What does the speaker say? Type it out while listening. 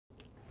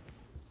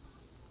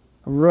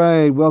All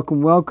right,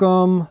 welcome,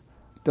 welcome.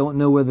 Don't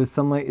know whether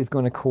sunlight is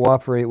going to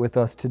cooperate with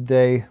us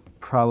today.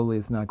 Probably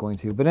it's not going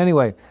to. But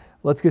anyway,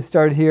 let's get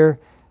started here.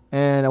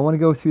 And I want to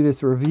go through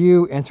this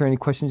review, answer any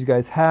questions you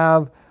guys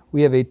have.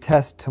 We have a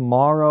test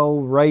tomorrow,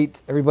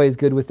 right? Everybody's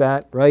good with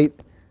that, right?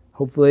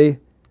 Hopefully.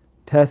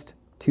 Test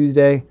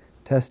Tuesday,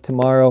 test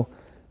tomorrow.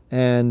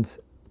 And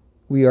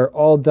we are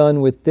all done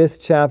with this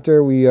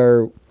chapter. We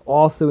are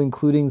also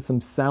including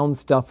some sound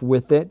stuff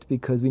with it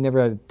because we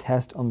never had a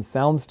test on the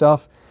sound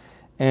stuff.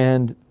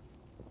 And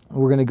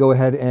we're going to go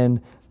ahead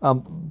and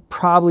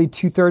probably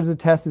 2/3 of the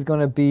test is going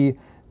to be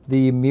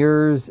the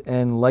mirrors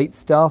and light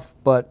stuff,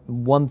 but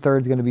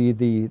 1/3 is going to be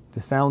the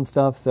sound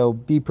stuff. So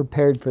be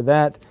prepared for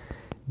that.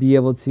 Be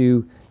able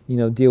to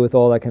deal with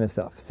all that kind of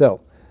stuff. So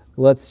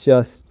let's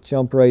just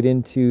jump right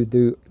into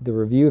the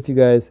review. If you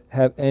guys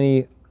have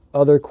any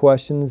other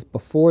questions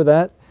before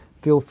that,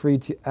 feel free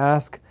to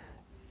ask.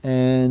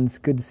 And it's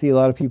good to see a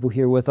lot of people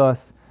here with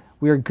us.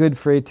 We are good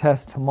for a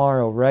test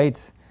tomorrow,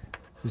 right?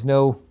 I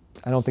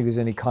don't think there's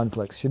any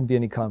conflicts. Shouldn't be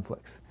any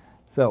conflicts.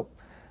 So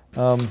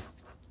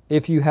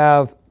if you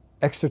have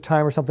extra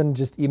time or something,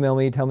 just email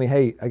me, tell me,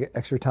 hey, I get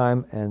extra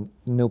time, and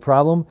no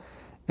problem.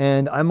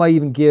 And I might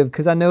even give,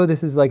 because I know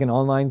this is like an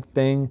online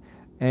thing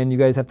and you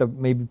guys have to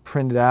maybe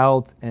print it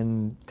out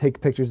and take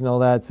pictures and all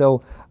that.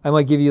 So I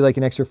might give you like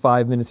an extra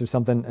 5 minutes or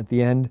something at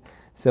the end.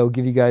 So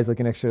give you guys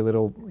like an extra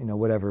little,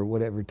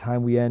 whatever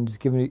time we end, just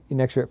give me an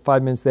extra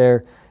 5 minutes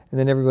there. And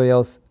then everybody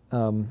else,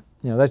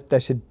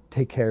 that should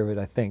take care of it,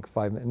 I think.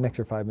 An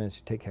extra 5 minutes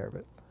should take care of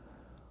it.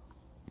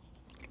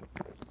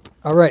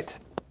 All right.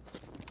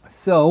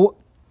 So,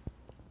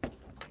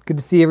 good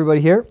to see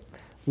everybody here.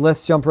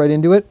 Let's jump right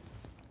into it.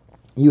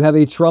 You have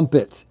a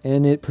trumpet,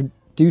 and it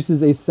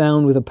produces a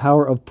sound with a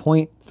power of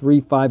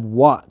 0.35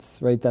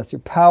 watts, right? That's your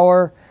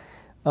power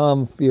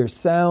for your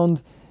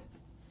sound.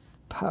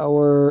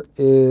 Power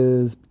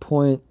is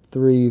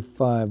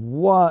 0.35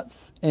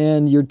 watts,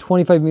 and you're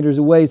 25 meters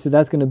away, so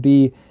that's going to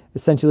be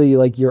essentially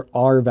like your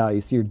R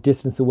value. So your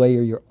distance away,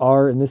 or your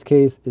R in this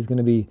case, is going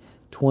to be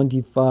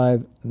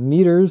 25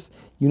 meters.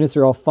 Units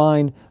are all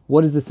fine.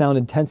 What is the sound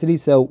intensity?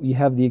 So you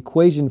have the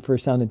equation for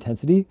sound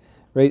intensity,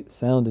 right?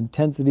 Sound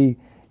intensity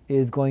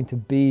is going to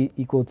be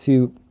equal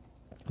to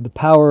the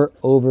power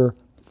over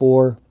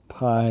 4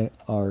 pi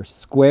r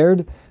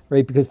squared,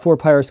 right? Because 4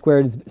 pi r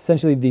squared is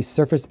essentially the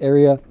surface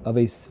area of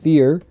a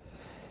sphere.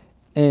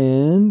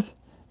 And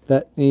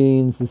that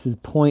means this is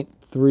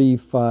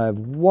 0.35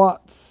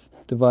 watts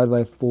divided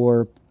by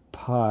 4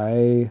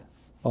 pi.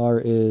 R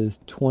is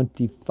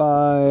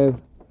 25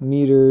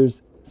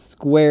 meters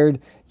squared.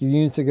 Your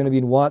units are going to be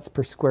in watts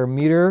per square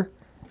meter.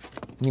 I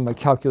need my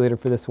calculator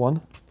for this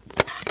one.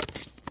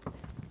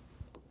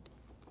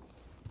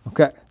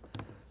 Okay,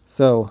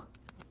 so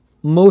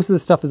most of the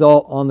stuff is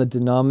all on the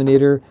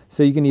denominator,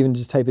 so you can even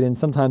just type it in.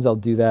 Sometimes I'll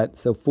do that.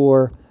 So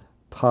 4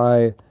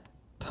 pi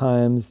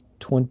times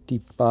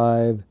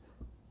 25,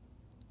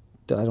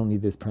 I don't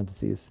need this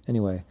parentheses.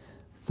 Anyway,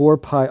 4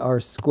 pi r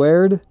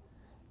squared,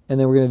 and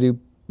then we're going to do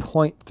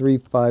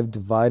 0.35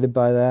 divided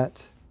by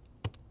that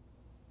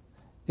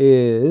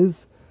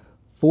is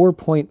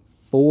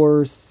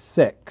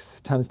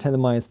 4.46 times 10 to the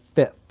minus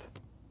fifth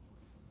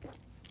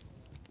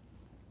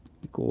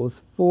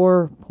equals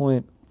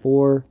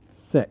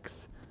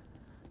 4.46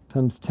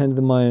 times 10 to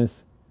the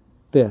minus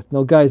fifth.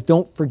 Now guys,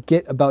 don't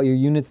forget about your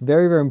units.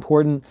 Very, very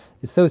important.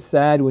 It's so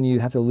sad when you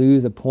have to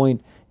lose a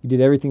point. You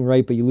did everything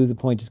right, but you lose a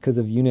point just because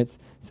of units.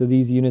 So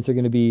these units are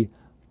going to be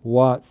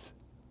watts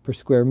per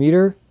square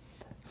meter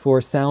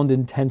for sound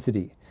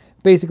intensity.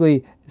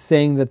 Basically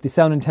saying that the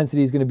sound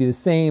intensity is going to be the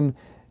same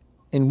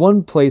in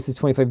one place is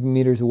 25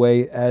 meters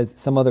away as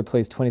some other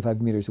place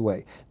 25 meters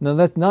away. Now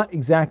that's not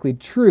exactly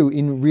true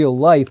in real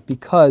life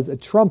because a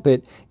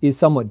trumpet is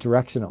somewhat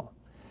directional.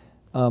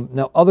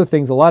 Now other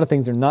things, a lot of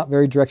things are not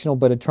very directional,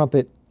 but a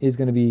trumpet is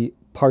going to be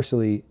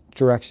partially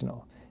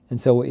directional.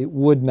 And so it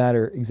would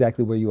matter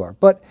exactly where you are,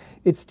 but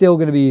it's still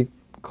going to be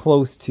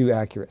close to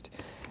accurate.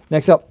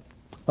 Next up,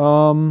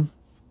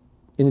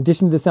 in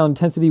addition to the sound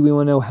intensity, we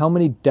want to know how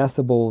many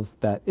decibels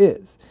that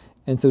is.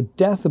 And so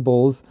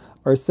decibels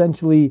are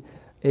essentially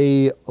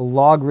a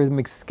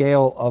logarithmic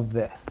scale of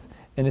this.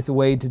 And it's a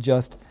way to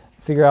just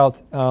figure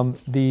out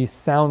the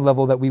sound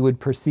level that we would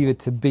perceive it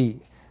to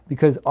be,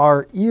 because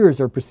our ears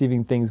are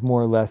perceiving things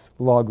more or less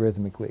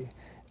logarithmically.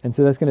 And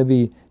so that's going to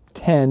be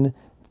 10.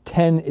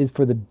 10 is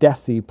for the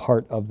deci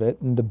part of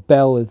it, and the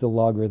bell is the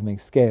logarithmic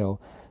scale.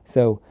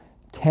 So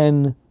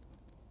 10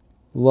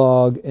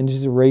 log, and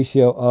just a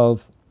ratio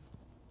of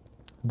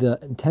the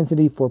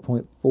intensity,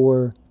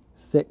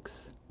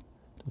 4.46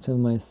 to the 10 to the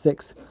minus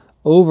 6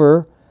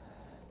 over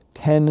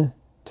 10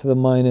 to the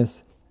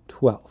minus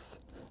 12th.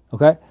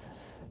 Okay?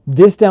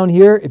 This down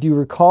here, if you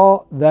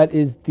recall, that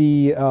is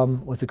the,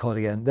 what's it called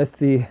again? That's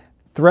the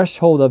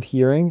threshold of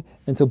hearing.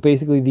 And so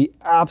basically the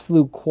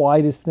absolute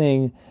quietest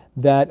thing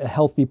that a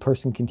healthy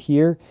person can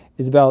hear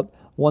is about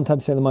 1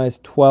 times 10 to the minus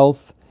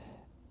 12th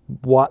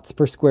watts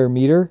per square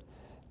meter.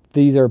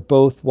 These are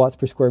both watts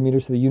per square meter,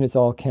 so the units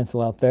all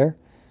cancel out there.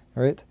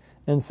 All right?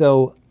 And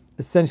so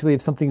essentially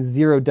if something's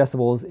 0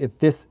 decibels, if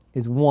this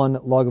is 1,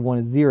 log of 1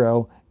 is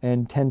 0,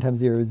 and 10 times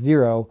 0 is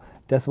 0,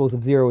 decibels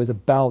of 0 is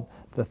about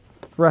the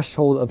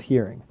threshold of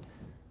hearing.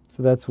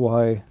 So that's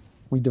why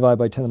we divide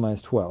by 10 to the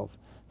minus 12.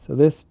 So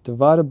this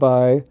divided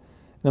by, and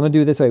I'm going to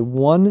do it this way,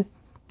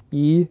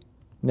 1e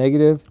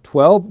negative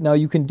 12. Now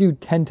you can do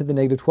 10 to the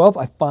negative 12.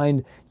 I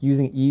find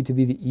using e to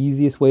be the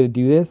easiest way to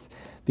do this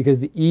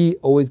because the e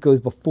always goes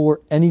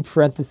before any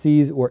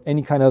parentheses or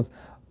any kind of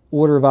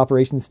order of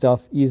operation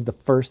stuff. E is the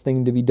first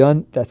thing to be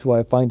done. That's why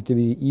I find it to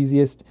be the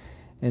easiest.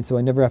 And so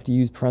I never have to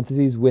use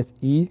parentheses with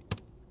e.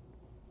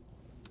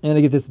 And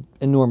I get this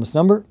enormous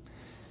number.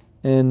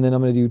 And then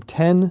I'm going to do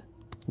 10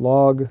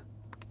 log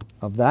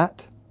of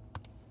that.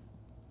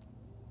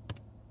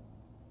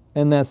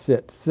 And that's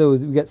it. So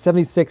we got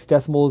 76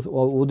 decibels.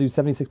 Well, we'll do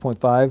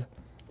 76.5.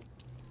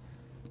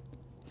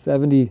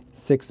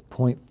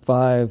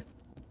 76.5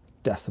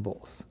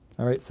 decibels.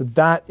 All right, so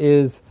that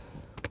is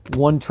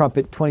one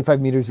trumpet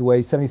 25 meters away,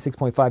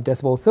 76.5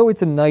 decibels. So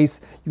it's a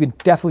nice, you can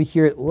definitely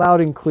hear it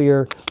loud and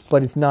clear,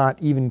 but it's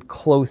not even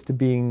close to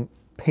being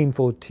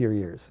painful to your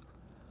ears.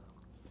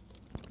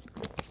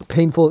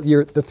 Painful,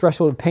 the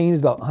threshold of pain is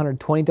about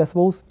 120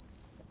 decibels,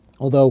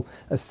 although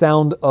a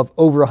sound of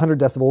over 100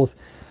 decibels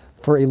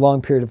for a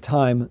long period of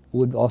time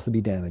would also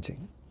be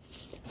damaging.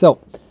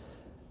 So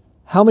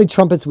how many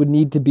trumpets would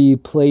need to be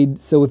played?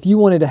 So if you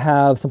wanted to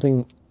have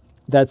something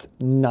that's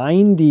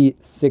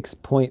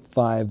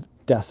 96.5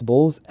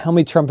 decibels, how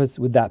many trumpets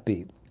would that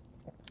be?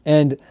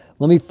 And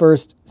let me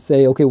first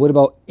say, okay, what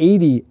about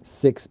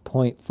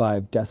 86.5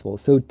 decibels?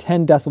 So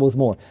 10 decibels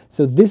more.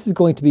 So this is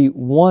going to be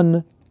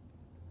one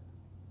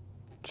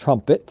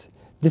trumpet.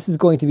 This is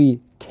going to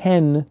be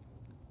 10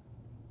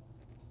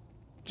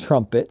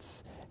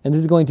 trumpets. And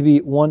this is going to be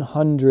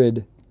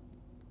 100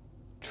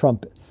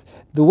 trumpets.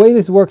 The way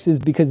this works is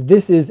because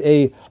this is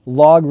a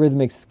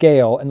logarithmic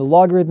scale, and the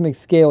logarithmic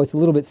scale is a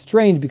little bit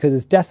strange because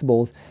it's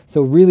decibels,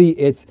 so really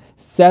it's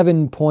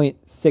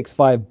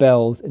 7.65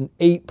 bells and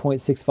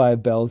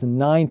 8.65 bells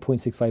and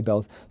 9.65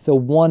 bells. So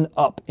 1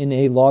 up in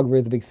a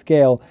logarithmic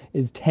scale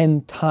is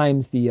 10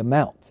 times the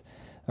amount.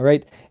 All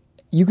right?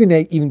 You can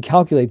even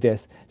calculate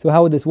this. So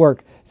how would this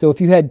work? So if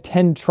you had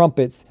 10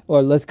 trumpets,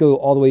 or let's go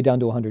all the way down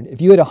to 100.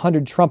 If you had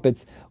 100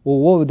 trumpets, well,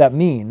 what would that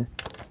mean?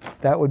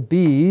 That would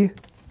be,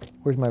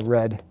 where's my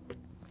red?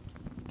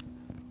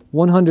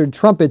 100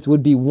 trumpets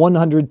would be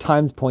 100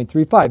 times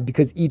 0.35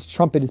 because each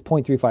trumpet is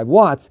 0.35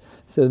 watts.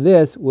 So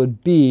this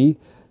would be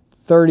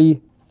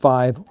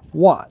 35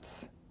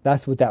 watts.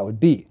 That's what that would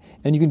be.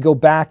 And you can go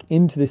back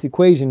into this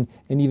equation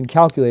and even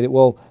calculate it.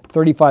 Well,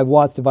 35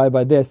 watts divided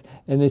by this,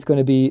 and it's going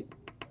to be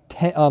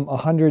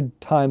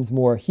 100 times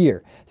more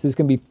here. So it's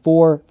going to be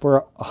for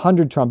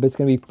 100 trumpets, it's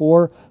going to be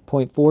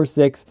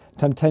 4.46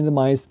 times 10 to the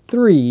minus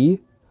 3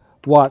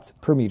 watts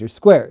per meter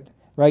squared,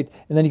 right?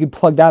 And then you can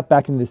plug that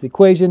back into this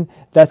equation.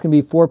 That's going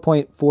to be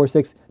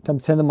 4.46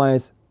 times 10 to the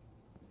minus,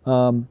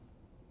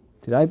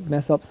 did I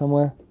mess up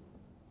somewhere?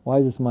 Why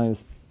is this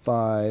minus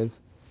 5?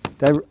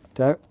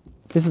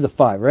 This is a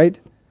 5, right?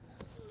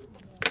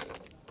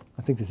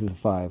 I think this is a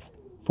 5.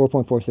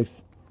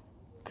 4.46,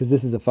 because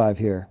this is a 5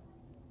 here.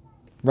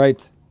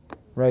 Right,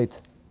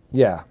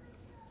 yeah.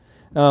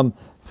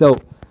 So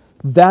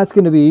that's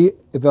going to be,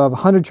 if I have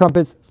 100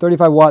 trumpets,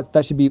 35 watts,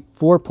 that should be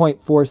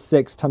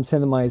 4.46 times 10 to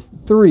the minus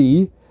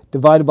 3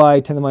 divided by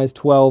 10 to the minus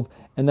 12,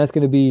 and that's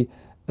going to be,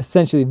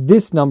 essentially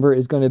this number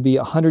is going to be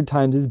 100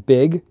 times as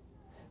big,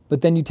 but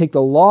then you take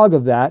the log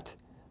of that,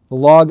 the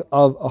log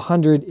of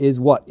 100 is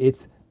what?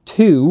 It's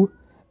 2,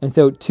 and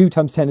so 2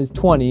 times 10 is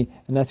 20,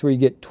 and that's where you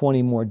get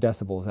 20 more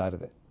decibels out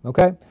of it,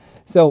 okay?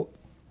 So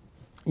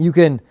you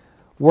can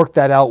work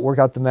that out, work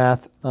out the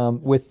math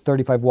with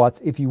 35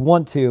 watts if you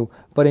want to.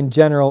 But in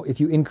general, if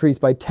you increase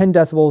by 10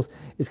 decibels,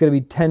 it's going to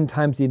be 10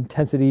 times the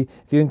intensity.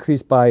 If you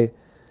increase by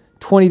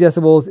 20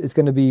 decibels, it's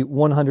going to be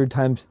 100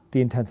 times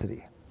the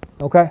intensity.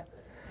 Okay?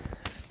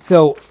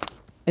 So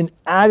an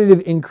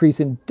additive increase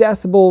in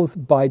decibels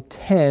by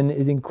 10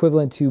 is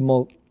equivalent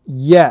to,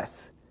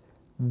 yes,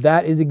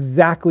 that is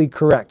exactly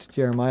correct,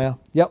 Jeremiah.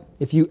 Yep.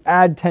 If you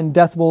add 10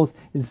 decibels,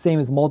 it's the same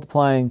as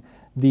multiplying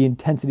the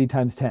intensity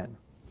times 10.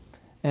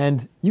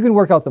 And you can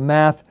work out the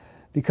math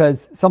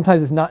because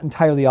sometimes it's not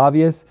entirely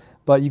obvious,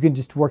 but you can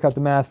just work out the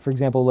math, for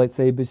example, let's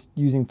say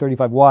using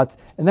 35 watts,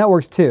 and that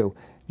works too.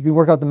 You can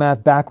work out the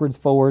math backwards,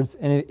 forwards,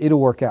 and it'll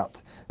work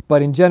out.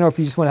 But in general, if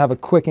you just want to have a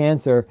quick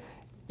answer,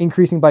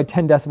 increasing by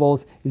 10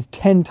 decibels is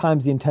 10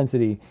 times the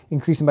intensity.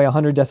 Increasing by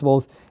 100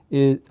 decibels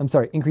is,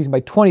 increasing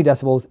by 20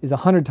 decibels is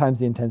 100 times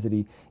the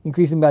intensity.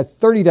 Increasing by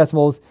 30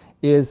 decibels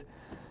is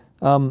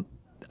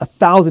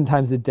 1,000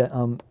 times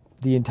the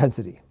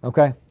intensity,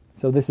 okay?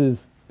 So this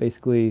is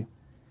basically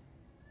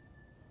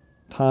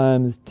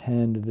times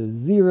 10 to the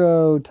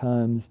 0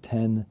 times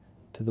 10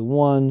 to the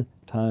 1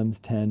 times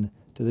 10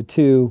 to the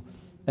 2.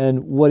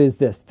 And what is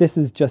this? This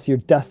is just your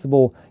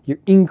decibel, your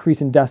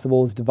increase in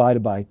decibels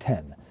divided by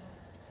 10.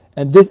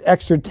 And this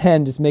extra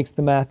 10 just makes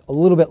the math a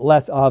little bit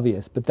less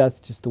obvious, but that's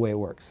just the way it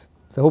works.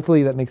 So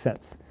hopefully that makes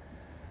sense.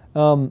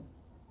 On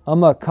I'm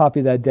going to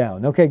copy that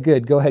down. Okay,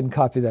 good. Go ahead and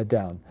copy that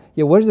down.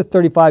 Yeah, where does the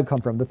 35 come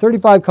from? The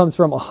 35 comes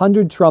from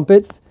 100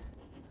 trumpets.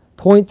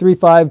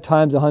 0.35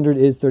 times 100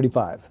 is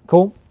 35.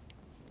 Cool?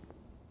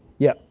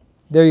 Yeah,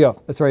 there you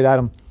go. That's right,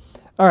 Adam.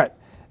 All right.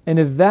 And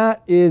if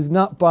that is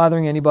not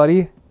bothering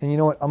anybody, and you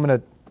know what,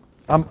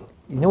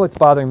 you know what's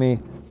bothering me?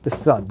 The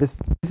sun. This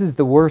is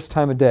the worst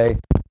time of day,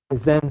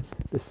 is then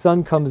the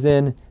sun comes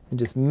in and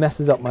just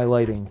messes up my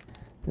lighting.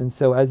 And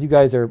so as you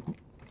guys are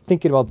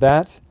thinking about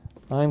that,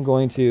 I'm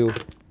going to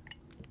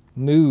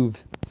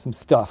move some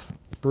stuff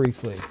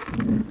briefly.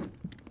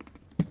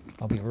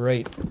 I'll be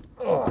right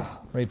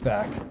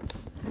back.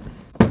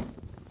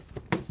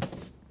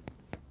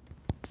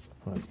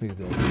 Let's move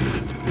this.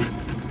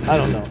 I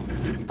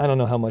don't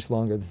know how much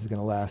longer this is going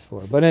to last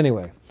for, but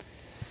anyway.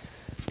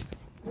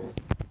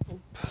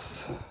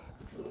 Oops.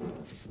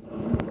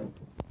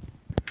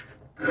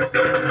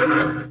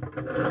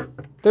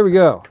 There we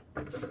go.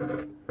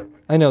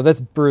 I know,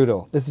 that's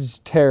brutal. This is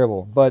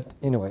terrible, but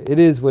anyway, it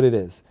is what it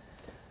is.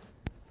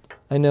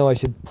 I know I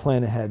should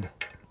plan ahead,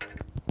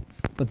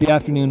 but the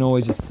afternoon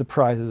always just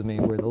surprises me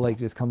where the light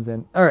just comes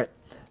in. All right,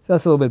 so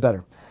that's a little bit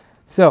better.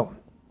 So,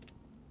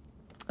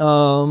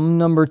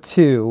 number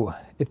 2,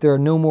 if there are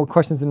no more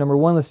questions than number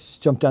 1, let's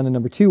just jump down to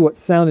number 2. What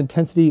sound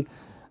intensity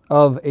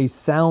of a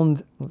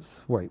sound,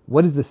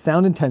 what is the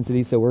sound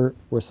intensity? So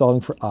we're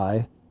solving for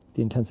I,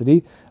 the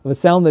intensity of a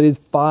sound that is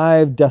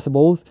 5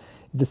 decibels.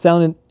 If the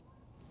sound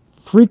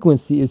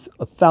frequency is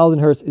 1,000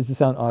 hertz, is the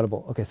sound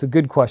audible? Okay, so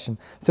good question.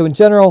 So in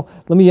general,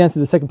 let me answer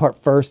the second part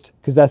first,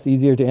 because that's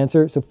easier to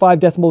answer. So 5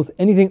 decibels,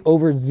 anything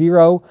over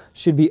 0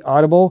 should be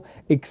audible,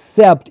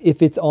 except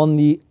if it's on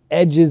the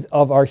edges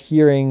of our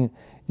hearing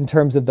in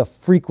terms of the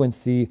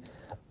frequency.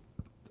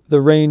 The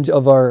range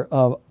of our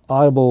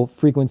audible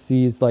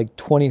frequencies like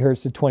 20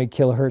 hertz to 20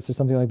 kilohertz or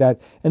something like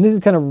that. And this is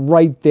kind of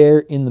right there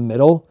in the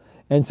middle.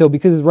 And so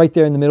because it's right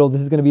there in the middle,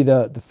 this is going to be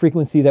the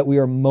frequency that we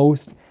are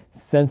most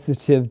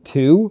sensitive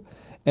to.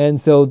 And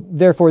so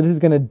therefore, this is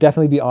going to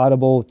definitely be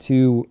audible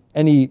to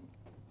any,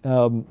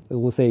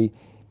 we'll say,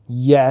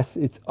 yes,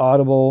 it's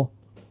audible.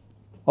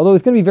 Although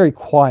it's going to be very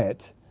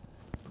quiet.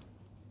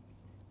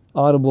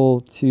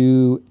 Audible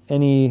to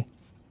any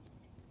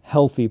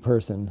healthy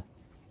person.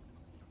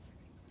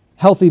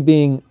 Healthy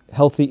being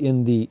healthy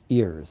in the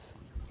ears,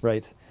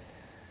 right?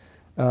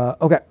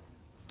 Okay,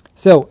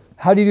 so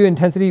how do you do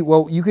intensity?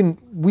 Well,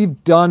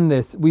 we've done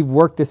this, we've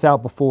worked this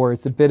out before.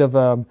 It's a bit of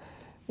a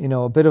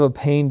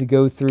pain to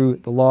go through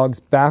the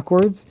logs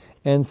backwards.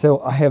 And so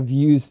I have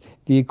used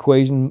the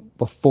equation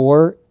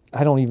before.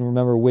 I don't even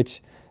remember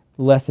which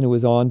lesson it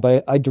was on,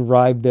 but I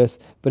derived this.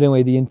 But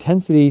anyway, the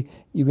intensity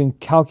you can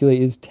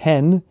calculate is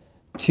 10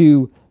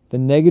 to the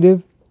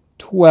negative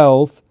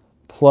 12th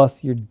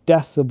plus your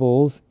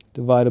decibels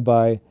divided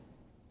by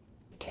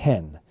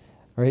 10.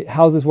 All right,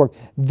 how does this work?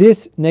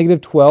 This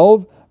negative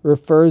 12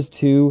 refers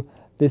to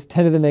this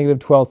 10 to the negative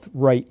 12th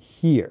right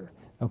here,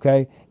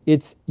 okay?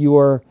 It's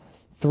your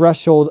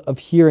threshold of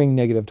hearing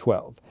negative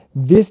 12.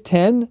 This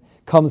 10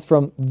 comes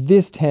from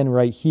this 10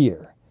 right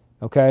here,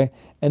 okay?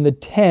 And the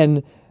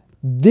 10,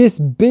 this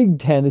big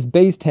 10, this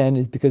base 10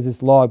 is because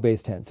it's log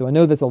base 10. So I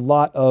know that's a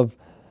lot of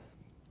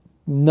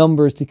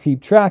numbers to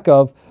keep track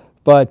of,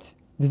 but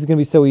this is going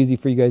to be so easy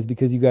for you guys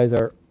because you guys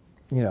are,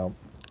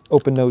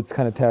 open notes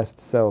kind of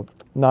tests, so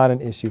not an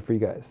issue for you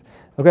guys.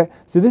 Okay,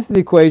 so this is the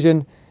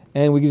equation,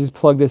 and we can just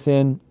plug this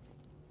in.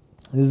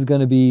 This is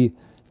going to be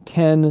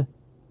 10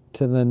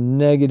 to the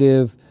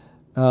negative,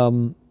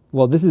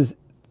 this is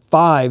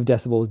 5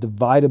 decibels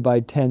divided by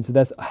 10, so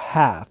that's a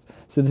half.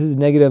 So this is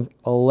negative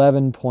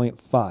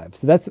 11.5.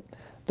 So that's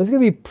going to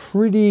be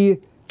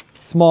pretty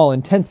small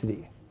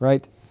intensity,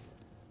 right?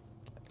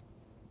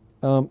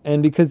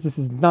 And because this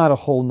is not a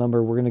whole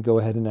number, we're going to go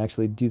ahead and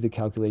actually do the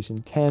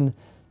calculation. 10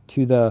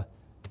 to the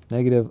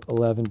negative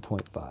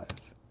 11.5.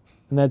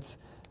 And that's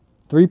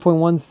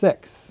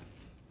 3.16.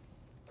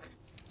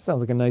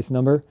 Sounds like a nice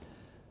number.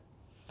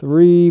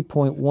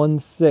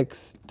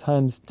 3.16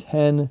 times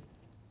 10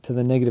 to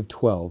the negative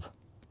 12.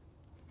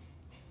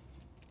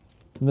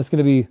 And that's going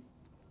to be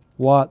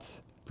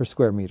watts per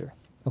square meter.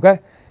 Okay?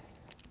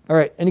 All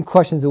right, any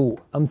questions? Ooh,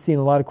 I'm seeing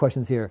a lot of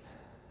questions here.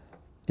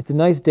 It's a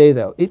nice day,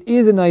 though. It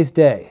is a nice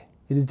day.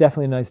 It is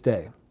definitely a nice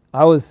day.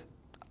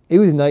 It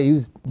was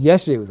nice.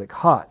 Yesterday it was like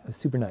hot. It was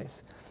super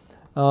nice.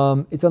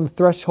 It's on the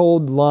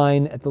threshold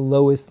line at the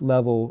lowest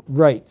level.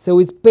 Right. So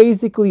it's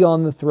basically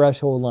on the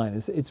threshold line.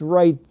 It's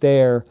right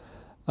there.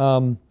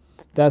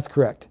 That's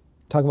correct.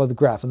 Talking about the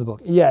graph in the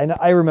book. Yeah, and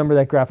I remember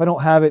that graph. I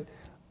don't have it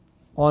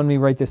on me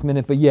right this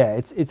minute, but yeah,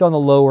 it's on the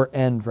lower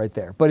end right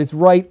there. But it's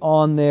right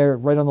on there,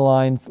 right on the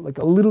line, like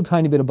a little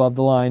tiny bit above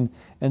the line.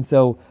 And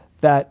so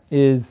that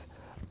is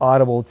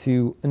audible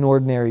to an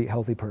ordinary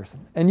healthy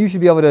person. And you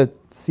should be able to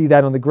see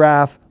that on the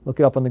graph, look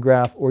it up on the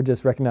graph, or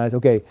just recognize,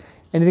 okay,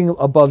 anything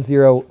above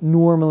 0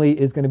 normally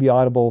is going to be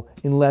audible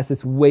unless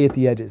it's way at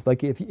the edges.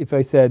 Like if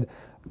I said,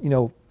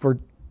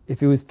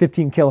 if it was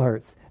 15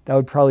 kilohertz, that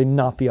would probably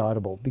not be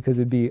audible because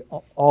it would be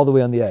all the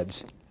way on the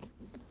edge.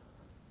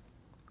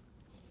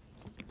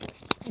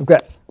 Okay.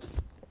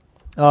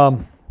 All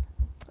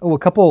Oh, a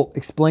couple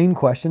explain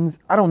questions.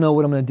 I don't know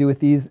what I'm going to do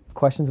with these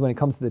questions when it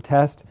comes to the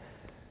test,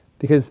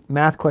 because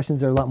math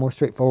questions are a lot more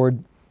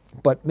straightforward,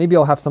 but maybe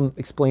I'll have some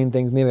explain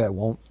things. Maybe I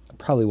won't. I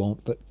probably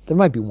won't, but there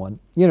might be one.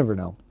 You never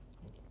know.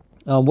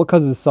 What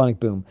causes a sonic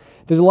boom?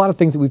 There's a lot of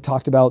things that we've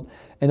talked about,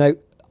 and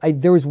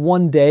there was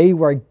one day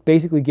where I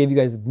basically gave you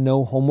guys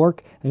no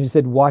homework and just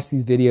said, watch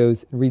these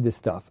videos and read this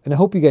stuff. And I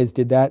hope you guys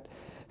did that.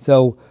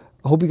 So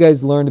I hope you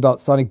guys learned about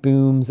sonic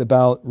booms,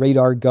 about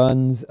radar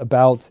guns,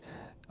 about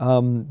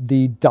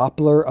the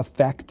Doppler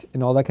effect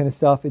and all that kind of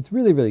stuff. It's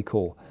really, really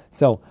cool.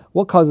 So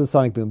what causes a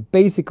sonic boom?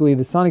 Basically,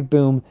 the sonic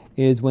boom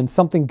is when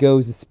something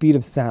goes the speed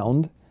of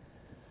sound,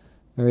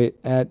 all right,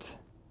 at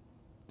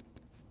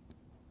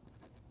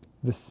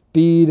the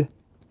speed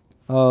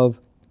of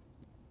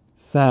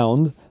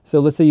sound. So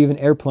let's say you have an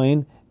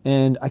airplane,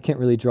 and I can't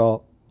really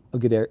draw a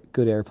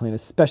good airplane,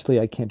 especially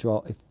I can't draw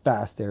a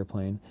fast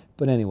airplane.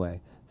 But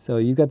anyway, so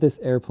you got this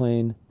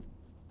airplane,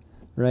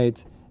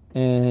 right?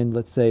 And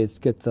let's say it's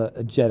got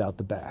a jet out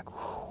the back.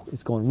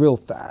 It's going real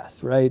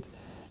fast, right?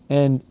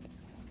 And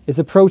it's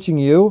approaching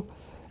you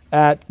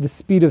at the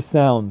speed of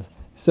sound.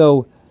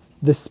 So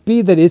the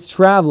speed that it's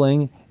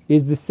traveling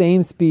is the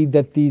same speed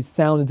that the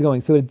sound is going.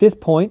 So at this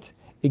point,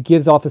 it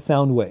gives off a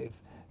sound wave,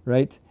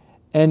 right?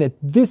 And at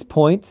this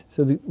point,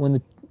 so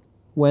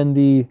when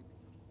the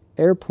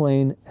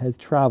airplane has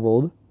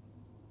traveled,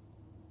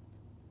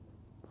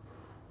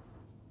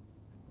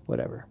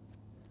 whatever,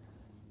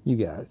 you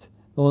got it.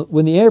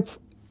 When the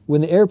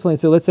airplane,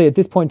 so let's say at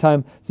this point in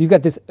time, so you've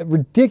got this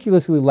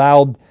ridiculously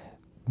loud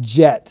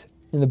jet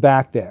in the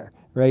back there,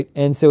 right?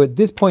 And so at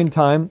this point in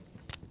time,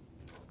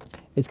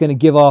 it's going to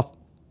give off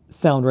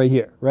sound right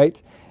here,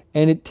 right?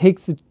 And it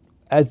takes,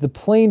 as the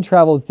plane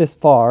travels this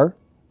far,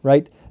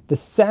 right, the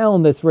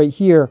sound that's right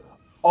here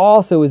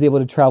also is able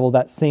to travel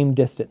that same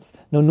distance.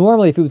 Now,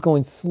 normally, if it was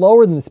going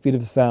slower than the speed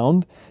of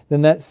sound,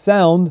 then that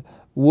sound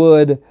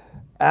would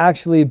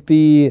actually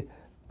be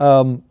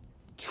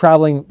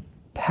traveling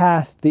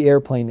past the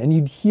airplane, and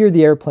you'd hear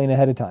the airplane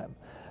ahead of time.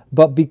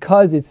 But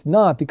because it's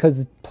not, because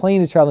the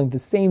plane is traveling at the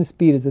same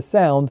speed as the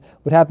sound,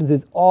 what happens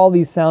is all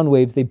these sound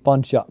waves, they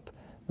bunch up,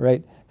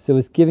 right? So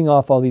it's giving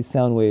off all these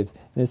sound waves.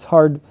 And it's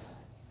hard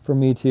for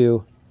me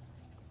to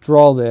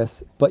draw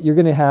this, but you're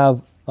going to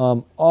have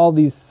all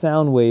these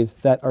sound waves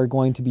that are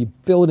going to be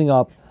building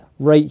up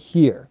right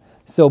here.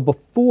 So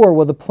before,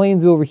 well, the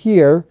plane's over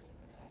here,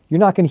 you're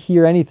not going to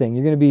hear anything.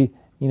 You're going to be,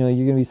 you're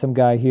going to be some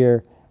guy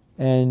here,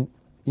 and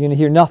you're going to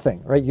hear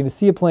nothing, right? You're going to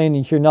see a plane and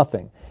you hear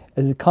nothing.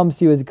 As it comes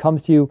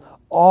to you,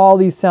 all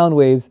these sound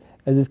waves,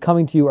 as it's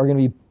coming to you, are going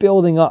to be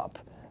building up,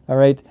 all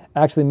right?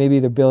 Actually, maybe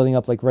they're building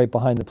up like right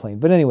behind the plane.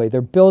 But anyway,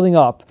 they're building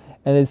up,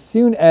 and as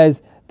soon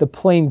as the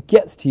plane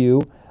gets to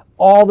you,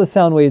 all the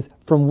sound waves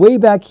from way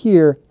back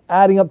here,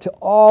 adding up to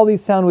all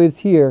these sound waves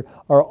here,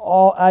 are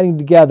all adding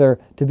together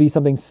to be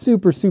something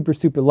super, super,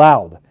 super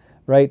loud,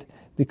 right?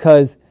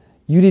 Because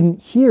you didn't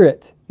hear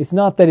it. It's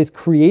not that it's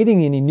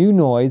creating any new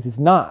noise. It's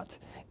not.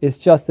 It's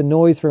just the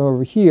noise from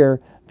over here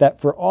that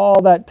for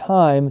all that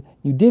time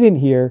you didn't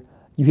hear,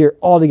 you hear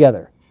all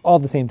together, all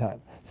at the same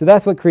time. So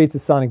that's what creates a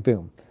sonic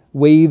boom.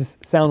 Waves,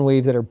 sound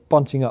waves that are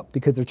bunching up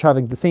because they're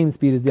traveling at the same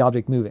speed as the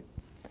object moving.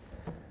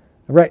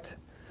 All right.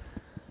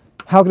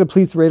 How can a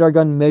police radar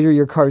gun measure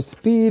your car's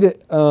speed?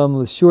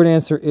 The short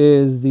answer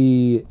is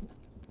the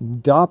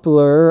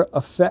Doppler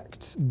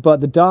effect.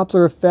 But the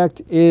Doppler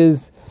effect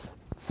is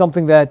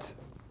something that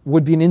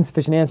would be an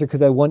insufficient answer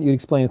because I want you to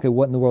explain, okay,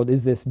 what in the world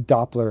is this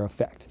Doppler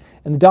effect?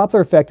 And the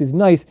Doppler effect is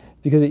nice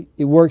because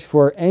it works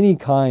for any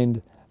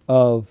kind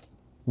of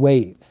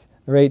waves,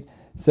 right?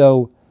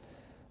 So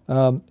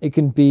it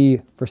can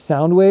be for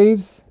sound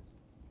waves,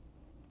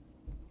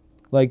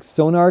 like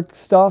sonar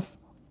stuff,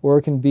 or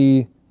it can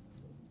be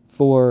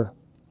for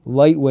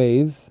light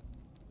waves,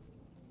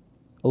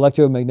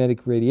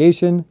 electromagnetic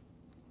radiation,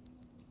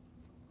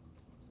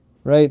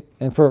 right?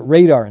 And for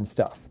radar and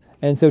stuff.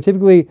 And so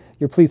typically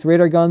your police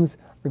radar guns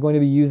are going to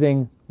be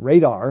using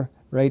radar,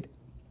 right,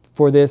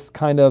 for this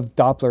kind of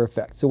Doppler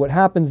effect. So what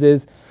happens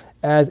is,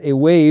 as a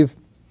wave,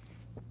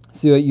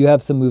 so you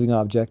have some moving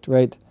object,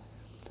 right?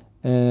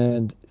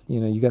 And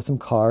you got some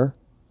car.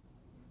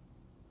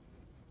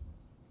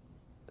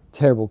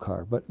 Terrible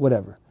car, but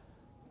whatever.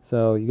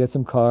 So you got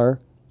some car.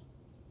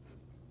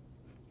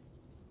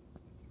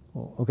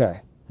 Well,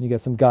 okay. And you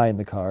got some guy in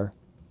the car.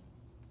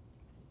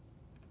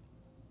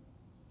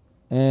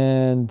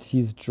 And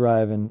he's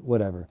driving,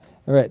 whatever.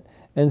 All right.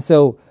 And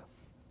so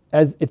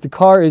if the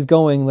car is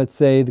going, let's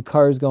say the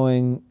car is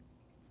going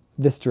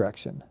this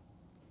direction.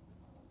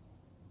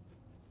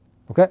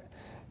 Okay?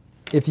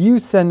 If you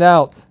send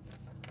out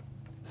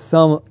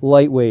some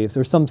light waves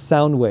or some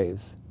sound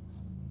waves,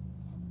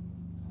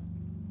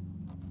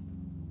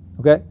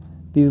 okay,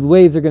 these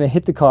waves are going to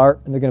hit the car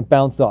and they're going to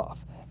bounce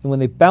off. And when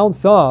they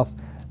bounce off,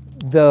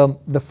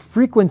 the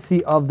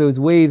frequency of those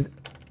waves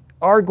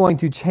are going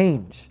to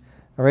change.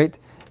 All right?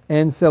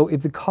 And so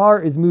if the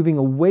car is moving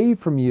away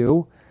from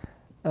you,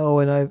 oh,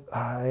 and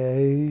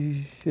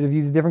I should have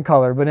used a different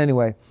color, but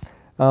anyway,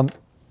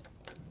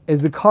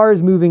 as the car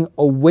is moving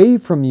away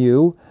from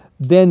you,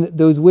 then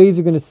those waves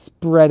are going to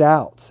spread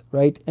out,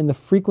 right? And the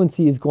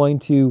frequency is going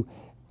to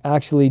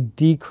actually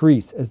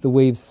decrease as the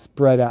waves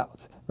spread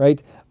out,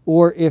 right?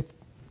 Or if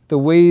the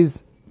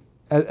waves,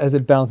 as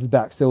it bounces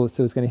back, so it's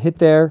going to hit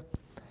there.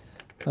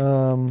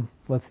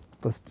 Let's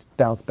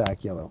bounce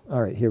back yellow.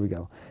 All right, here we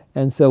go.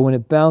 And so when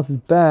it bounces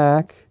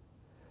back,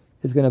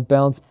 it's going to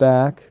bounce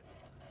back.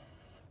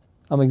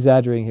 I'm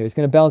exaggerating here. It's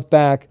going to bounce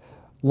back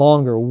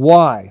longer.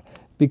 Why?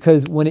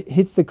 Because when it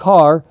hits the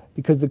car,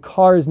 because the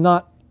car is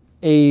not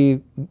a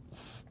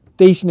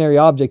stationary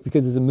object,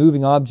 because it's a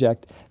moving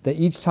object, that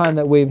each time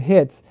that wave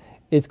hits,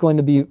 it's going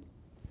to be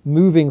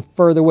moving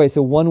further away.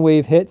 So one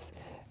wave hits,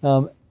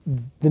 the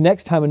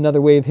next time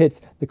another wave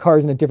hits, the car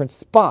is in a different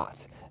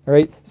spot. All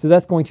right, so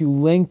that's going to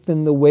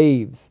lengthen the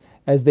waves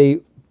as they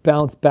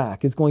bounce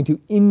back. It's going to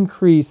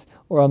increase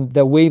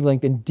the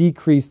wavelength and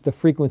decrease the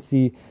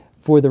frequency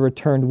for the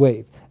returned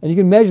wave. And you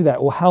can measure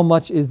that. Well, how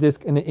much is this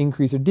going to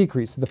increase or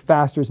decrease? So the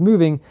faster it's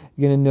moving,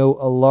 you're going to know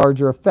a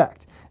larger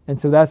effect. And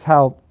so that's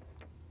how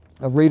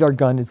a radar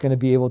gun is going to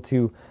be able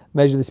to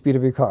measure the speed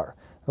of your car.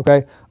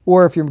 Okay?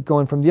 Or if you're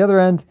going from the other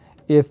end,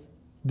 if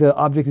the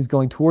object is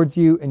going towards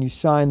you and you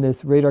shine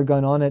this radar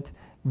gun on it,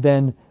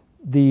 then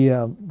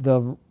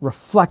the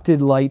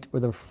reflected light or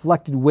the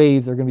reflected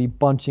waves are going to be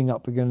bunching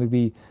up. They're going to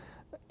be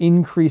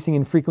increasing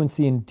in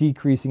frequency and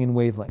decreasing in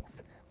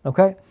wavelength.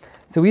 Okay?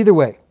 So either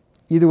way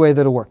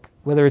that'll work,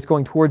 whether it's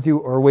going towards you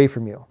or away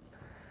from you.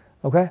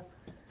 Okay?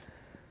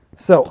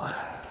 So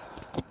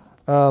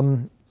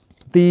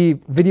the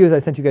videos I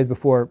sent you guys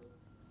before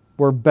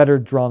were better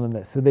drawn than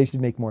this, so they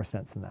should make more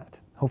sense than that.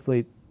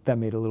 Hopefully that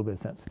made a little bit of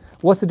sense.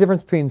 What's the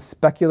difference between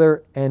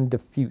specular and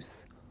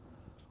diffuse?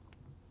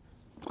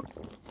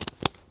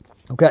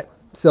 Okay,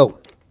 so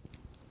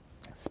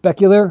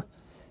specular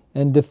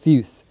and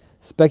diffuse.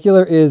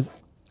 Specular is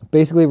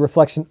basically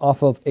reflection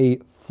off of a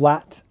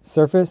flat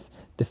surface.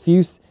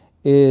 Diffuse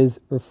is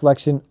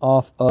reflection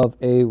off of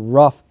a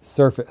rough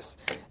surface.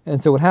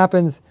 And so what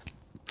happens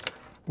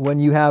when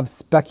you have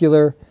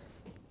specular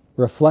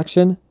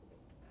reflection,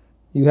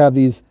 you have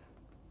these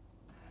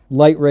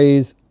light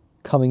rays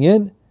coming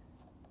in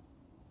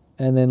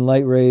and then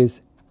light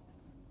rays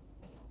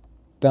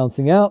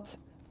bouncing out,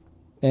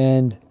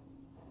 and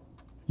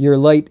your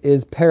light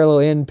is parallel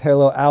in,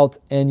 parallel out,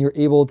 and you're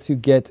able to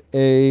get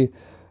an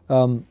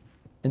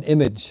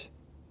image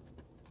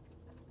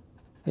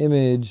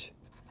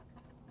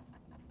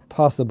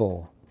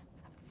possible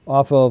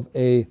off of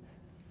a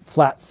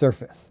flat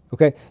surface.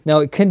 Okay, now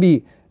it can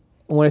be,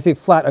 when I say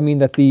flat, I mean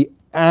that the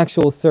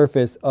actual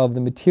surface of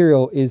the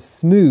material is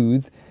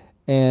smooth,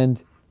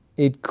 and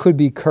it could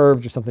be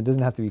curved or something. It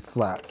doesn't have to be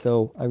flat.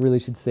 So I really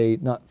should say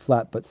not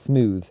flat, but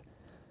smooth.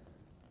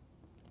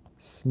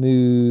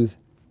 Smooth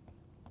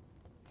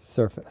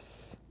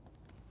surface.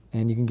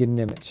 And you can get an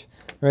image,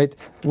 right?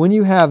 When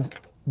you have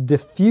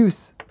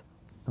diffuse,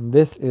 and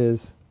this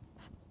is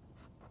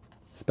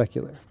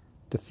specular.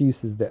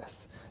 Diffuse is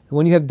this.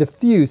 When you have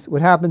diffuse,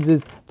 what happens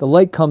is the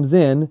light comes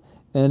in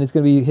and it's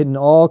going to be hitting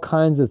all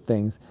kinds of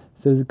things.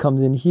 So as it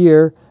comes in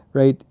here,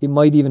 right, it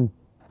might even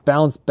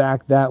bounce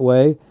back that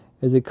way.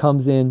 As it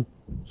comes in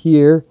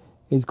here,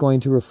 it's going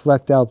to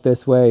reflect out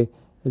this way.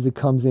 As it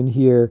comes in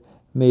here,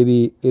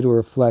 maybe it'll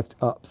reflect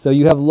up. So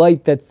you have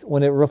light that's,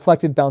 when it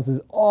reflected,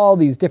 bounces all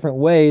these different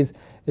ways.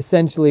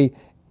 Essentially,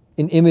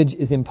 an image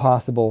is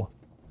impossible.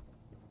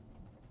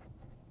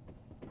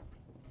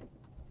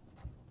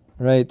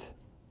 Right?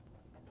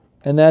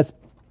 And that's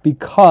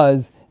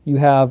because you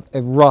have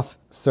a rough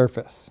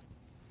surface.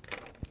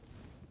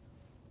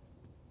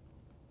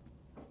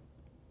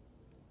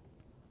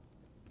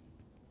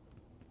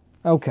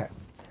 Okay,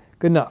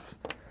 good enough.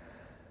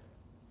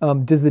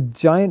 Does the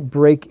giant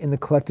break in the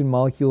collected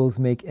molecules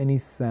make any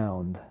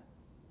sound?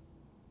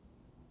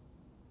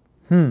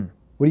 What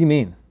do you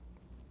mean?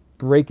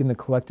 Break in the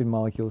collected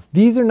molecules.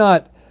 These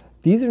are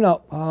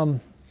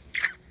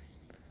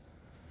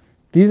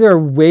these are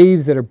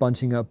waves that are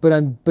bunching up,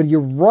 but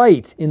you're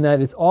right in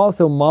that it's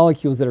also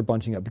molecules that are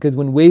bunching up, because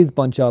when waves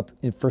bunch up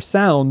for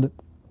sound,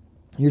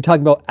 you're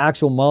talking about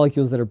actual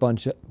molecules that are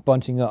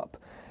bunching up.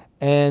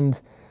 And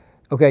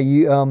okay,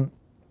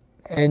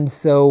 and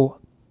so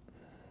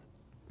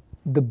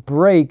the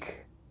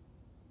break,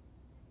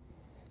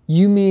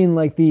 you mean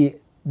like the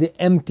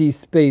empty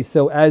space.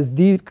 So as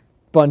these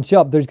bunch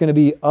up, there's going to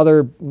be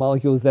other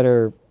molecules that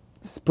are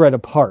spread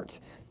apart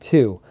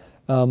too.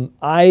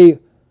 I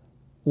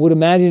would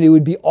imagine it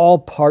would be all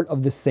part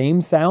of the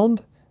same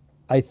sound,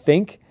 I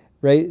think,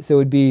 right? So it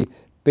would be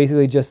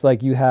basically just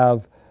like you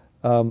have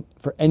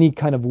for any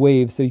kind of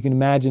wave. So you can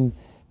imagine,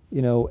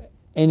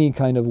 any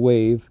kind of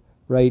wave,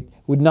 right,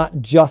 would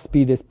not just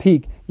be this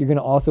peak. You're going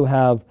to also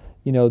have,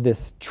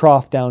 this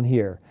trough down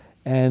here.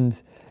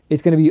 And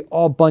it's going to be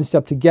all bunched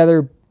up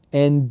together.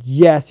 And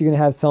yes, you're going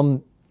to have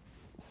some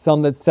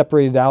that's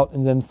separated out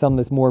and then some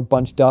that's more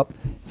bunched up,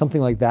 something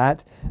like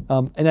that.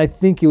 And I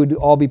think it would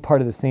all be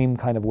part of the same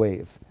kind of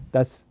wave.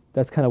 That's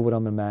kind of what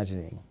I'm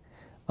imagining.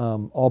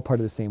 All part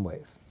of the same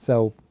wave.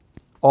 So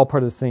all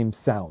part of the same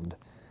sound,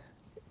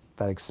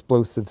 that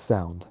explosive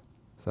sound.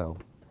 So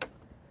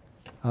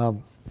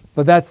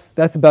But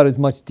that's about as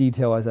much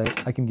detail as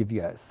I can give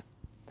you guys.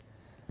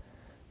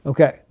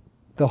 Okay,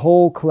 the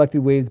whole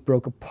collected waves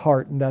broke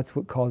apart, and that's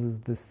what causes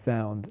the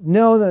sound.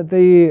 No, that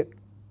the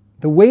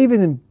wave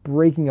isn't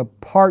breaking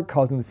apart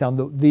causing the sound.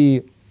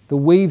 The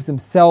waves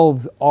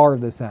themselves are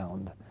the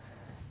sound,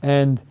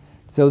 and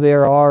so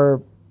there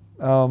are,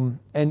 and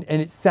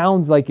it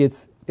sounds like it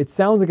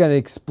sounds like an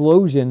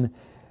explosion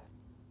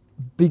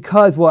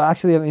because, well,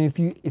 actually, I mean,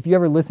 if you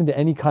ever listen to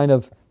any kind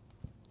of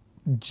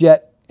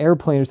jet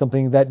airplane or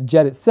something, that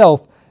jet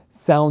itself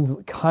sounds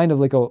kind of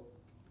like a,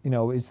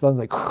 it sounds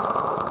like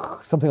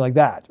something like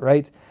that,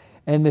 right?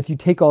 And if you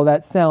take all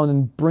that sound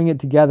and bring it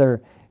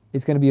together,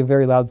 it's going to be a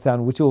very loud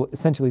sound, which will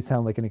essentially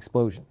sound like an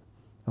explosion,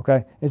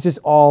 okay? It's just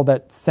all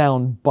that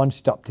sound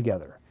bunched up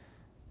together,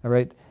 all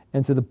right?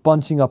 And so the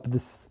bunching up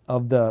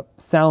of the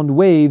sound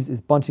waves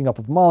is bunching up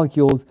of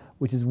molecules,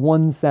 which is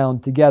one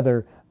sound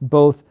together,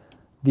 both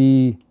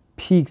the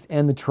peaks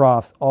and the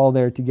troughs all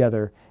there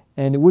together.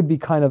 And it would be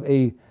kind of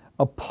a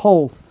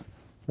pulse,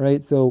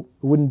 right? So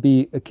it wouldn't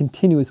be a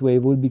continuous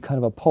wave, it would be kind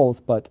of a pulse,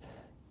 but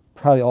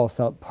probably all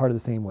part of the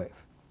same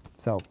wave.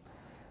 So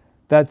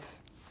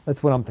that's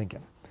what I'm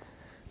thinking.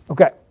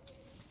 Okay.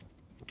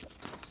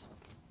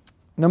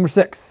 Number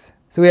 6.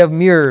 So we have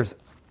mirrors.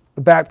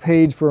 The back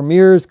page for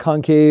mirrors,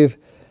 concave,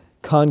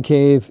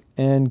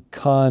 and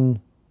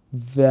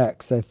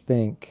convex, I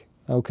think.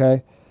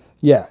 Okay.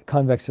 Yeah,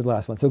 convex is the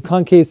last one. So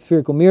concave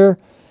spherical mirror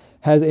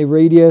has a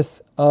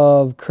radius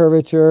of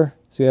curvature.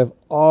 So we have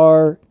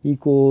R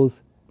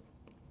equals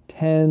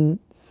 10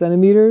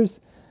 centimeters,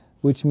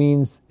 which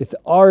means if the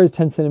R is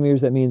 10 centimeters,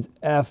 that means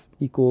F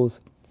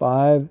equals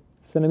 5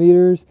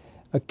 centimeters.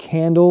 A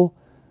candle,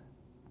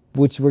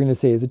 which we're going to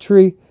say is a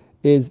tree,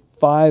 is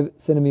 5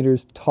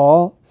 centimeters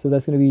tall. So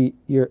that's going to be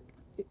your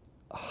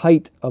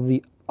height of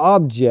the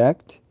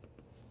object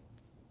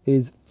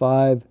is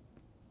 5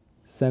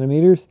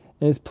 centimeters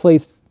and is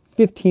placed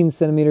 15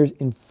 centimeters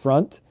in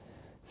front.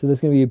 So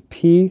that's going to be a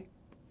P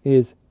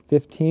is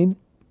 15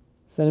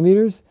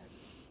 centimeters.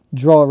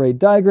 Draw a ray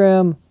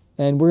diagram,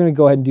 and we're going to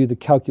go ahead and do the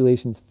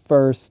calculations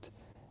first.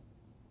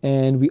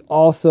 And we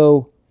want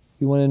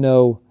to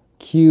know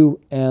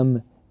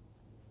QM.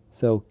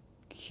 So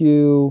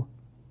Q,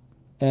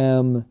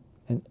 M,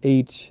 and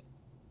H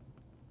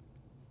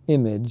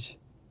image.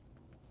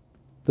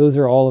 Those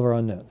are all of our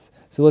unknowns.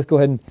 So let's go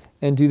ahead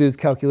and do those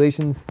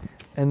calculations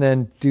and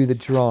then do the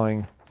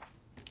drawing.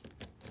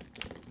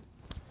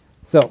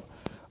 So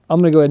I'm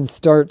going to go ahead and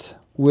start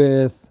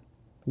with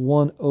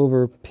 1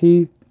 over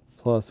P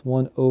plus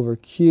 1 over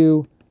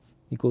Q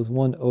equals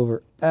 1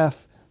 over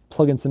F.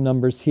 Plug in some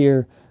numbers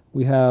here.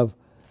 We have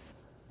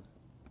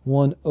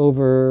 1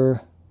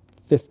 over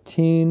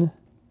 15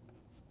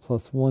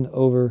 plus 1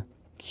 over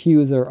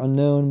Q is our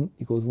unknown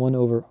equals 1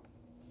 over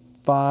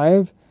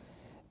 5.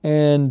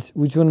 And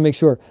we just want to make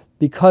sure,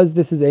 because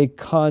this is a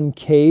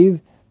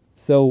concave,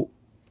 so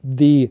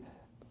the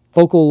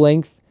focal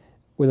length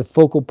where the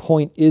focal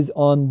point is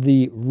on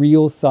the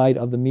real side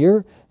of the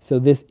mirror. So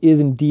this is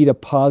indeed a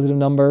positive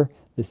number.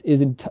 This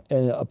isn't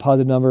a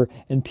positive number,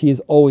 and P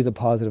is always a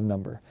positive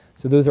number.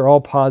 So those are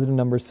all positive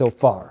numbers so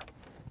far.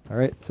 All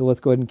right, so let's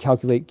go ahead and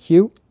calculate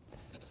Q.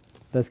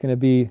 That's going to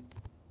be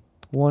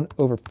 1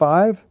 over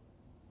 5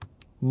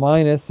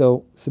 minus,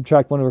 so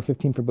subtract 1 over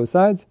 15 for both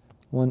sides,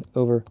 1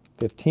 over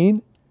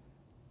 15.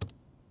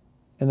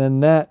 And then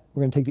that,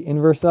 we're going to take the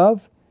inverse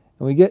of,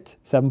 and we get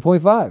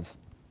 7.5.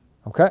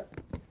 Okay?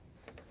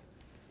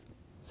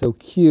 So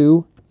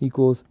Q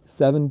equals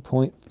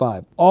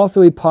 7.5.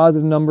 Also a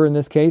positive number in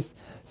this case.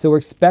 So we're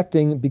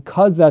expecting,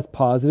 because that's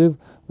positive,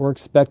 we're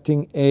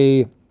expecting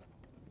a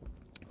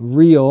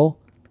real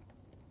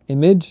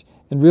image.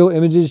 And real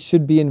images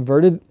should be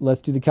inverted.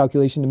 Let's do the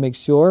calculation to make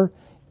sure.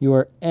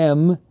 Your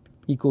M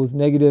equals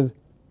negative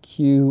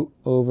Q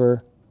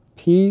over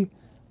P,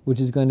 which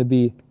is going to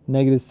be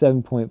negative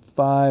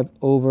 7.5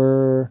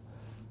 over,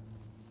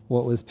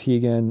 what was P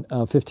again?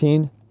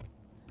 15.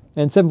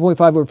 And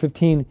 7.5 over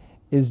 15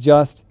 is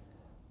just,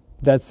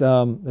 that's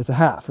a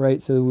half,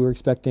 right? So we were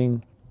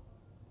expecting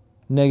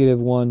negative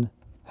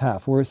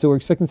 1/2. So we're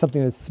expecting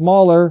something that's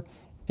smaller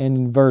and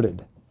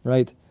inverted,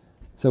 right?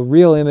 So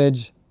real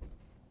image,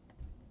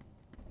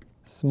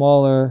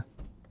 smaller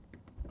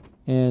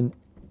and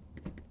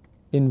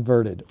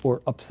inverted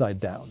or upside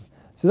down.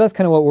 So that's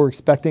kind of what we're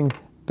expecting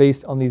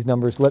based on these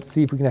numbers. Let's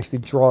see if we can actually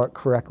draw it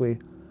correctly,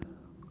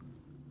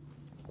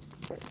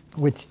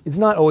 which is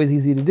not always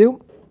easy to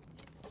do,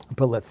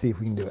 but let's see if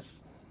we can do it.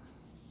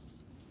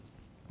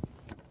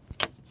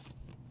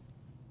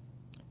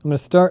 I'm going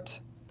to start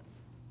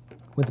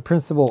with the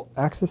principal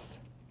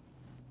axis.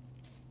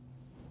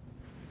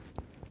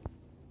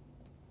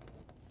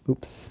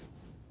 Oops,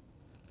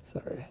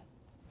 sorry.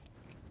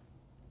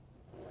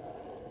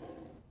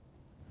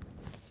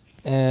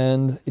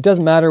 And it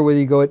doesn't matter whether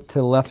you go to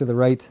the left or the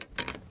right.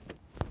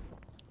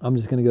 I'm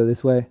just going to go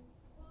this way.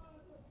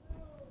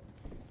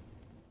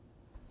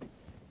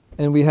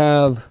 And we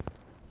have,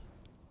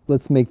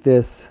 let's make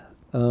this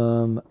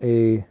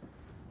an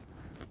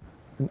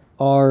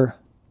R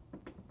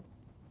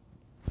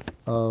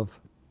of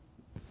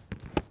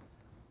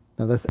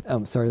No, that's,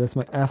 I'm sorry, that's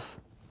my F.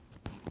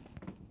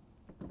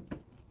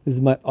 This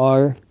is my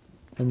R,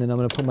 and then I'm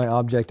going to put my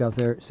object out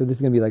there. So this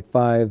is going to be like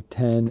 5,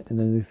 10, and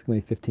then this is going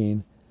to be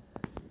 15.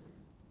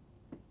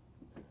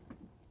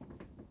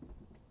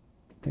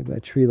 Maybe a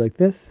tree like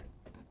this.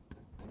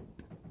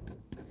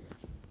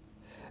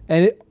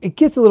 And it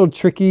gets a little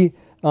tricky.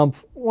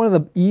 One of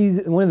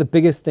the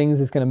biggest things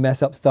that's going to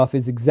mess up stuff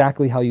is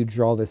exactly how you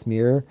draw this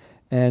mirror.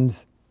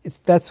 And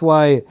that's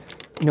why,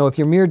 you know, if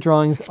your mirror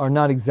drawings are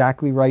not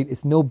exactly right,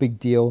 it's no big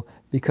deal,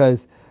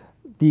 because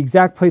the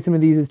exact placement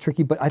of these is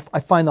tricky, but I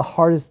find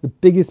the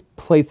biggest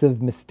place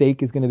of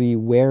mistake is going to be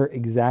where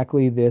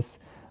exactly this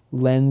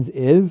lens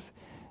is.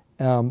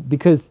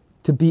 Because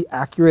to be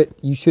accurate,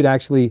 you should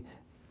actually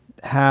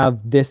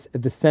have this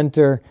at the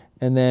center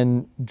and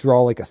then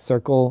draw like a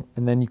circle,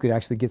 and then you could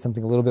actually get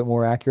something a little bit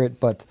more accurate,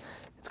 but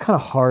it's kind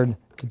of hard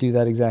to do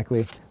that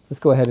exactly. Let's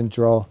go ahead and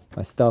draw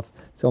my stuff.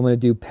 So I'm going to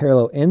do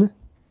parallel in.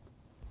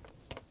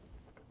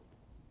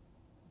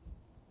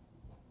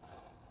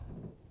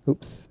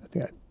 Oops, I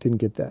think I didn't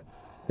get that.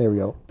 There we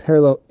go.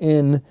 Parallel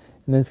in, and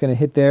then it's going to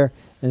hit there,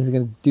 and it's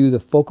going to do the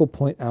focal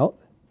point out.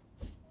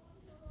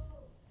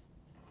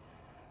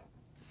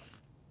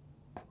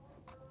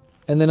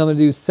 And then I'm going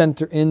to do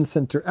center in,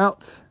 center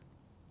out.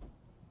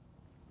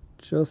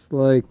 Just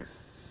like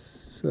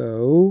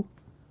so.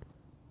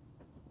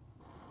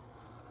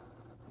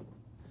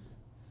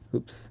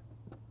 Oops.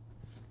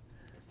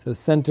 So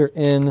center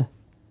in,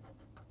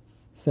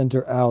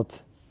 center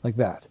out, like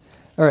that.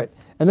 All right.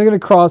 And they're going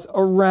to cross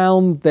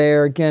around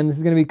there. Again, this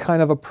is going to be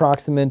kind of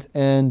approximate,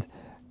 and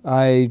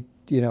it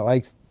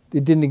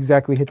didn't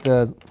exactly hit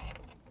the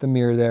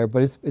mirror there,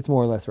 but it's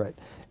more or less right.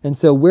 And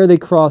so where they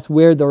cross,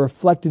 where the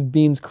reflected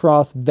beams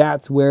cross,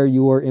 that's where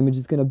your image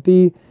is going to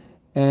be.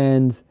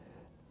 And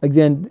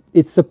again,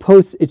 it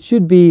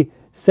should be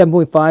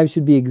 7.5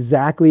 should be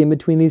exactly in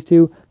between these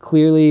two.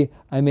 Clearly,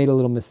 I made a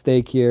little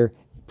mistake here.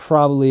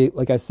 Probably,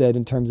 like I said,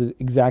 in terms of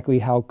exactly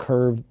how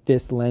curved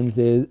this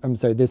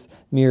this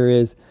mirror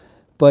is.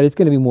 But it's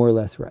going to be more or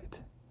less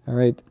right. All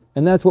right.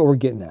 And that's what we're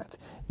getting at.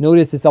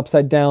 Notice it's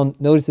upside down.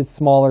 Notice it's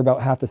smaller,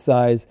 about half the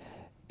size.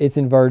 It's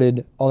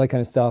inverted, all that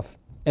kind of stuff.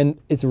 And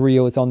it's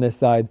real, it's on this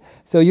side.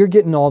 So you're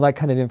getting all that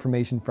kind of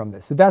information from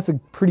this. So that's a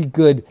pretty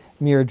good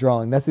mirror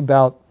drawing. That's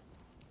about,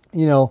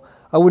 you know,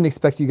 I wouldn't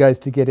expect you guys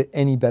to get it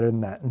any better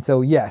than that. And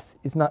so yes,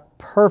 it's not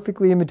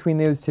perfectly in between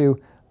those two,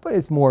 but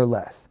it's more or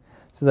less.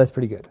 So that's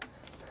pretty good.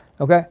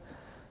 Okay.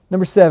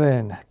 Number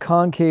 7,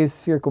 concave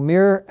spherical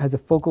mirror has a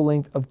focal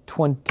length of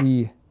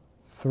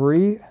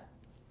 23.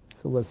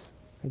 So let's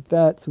write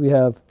that. So we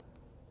have,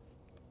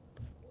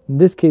 in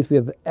this case, we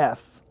have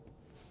F,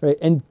 right?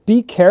 And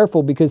be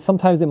careful, because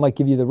sometimes it might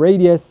give you the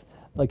radius,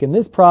 like in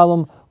this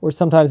problem, or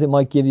sometimes it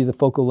might give you the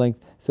focal length.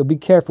 So be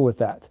careful with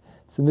that.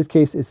 So in this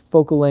case, it's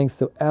focal length.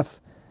 So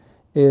F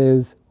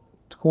is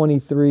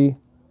 23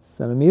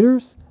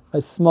 centimeters.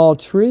 A small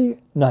tree,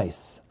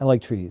 nice. I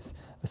like trees.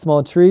 A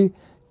small tree,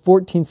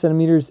 14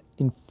 centimeters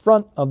in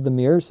front of the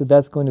mirror, so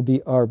that's going to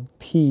be our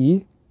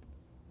P,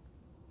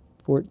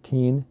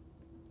 14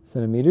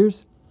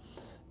 centimeters.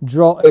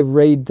 Draw a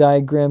ray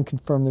diagram,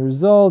 confirm the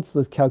results.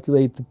 Let's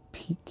calculate the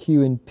P,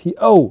 Q, and P.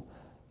 Oh,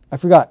 I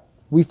forgot.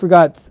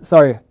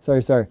 Sorry.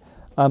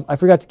 I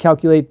forgot to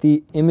calculate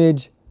the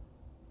image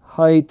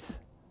height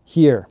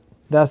here.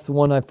 That's the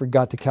one I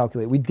forgot to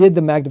calculate. We did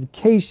the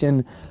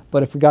magnification,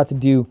 but I forgot to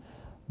do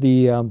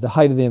the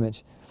height of the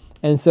image.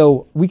 And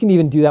so we can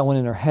even do that one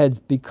in our heads,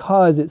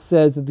 because it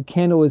says that the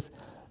candle is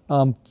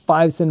 5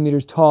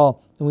 centimeters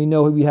tall, and we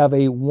know we have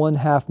a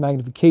 1/2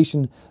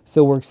 magnification,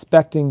 so we're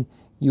expecting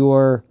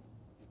your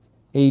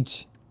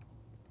H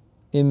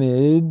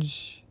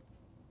image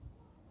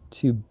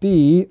to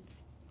be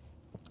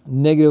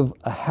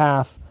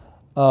 -1/2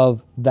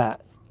 of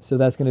that. So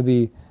that's going to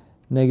be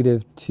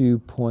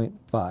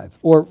 -2.5.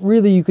 Or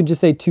really, you could just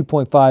say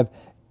 2.5.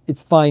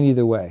 It's fine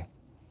either way.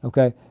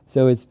 Okay,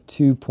 so it's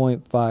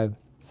 2.5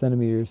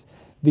 centimeters,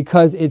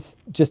 because it's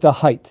just a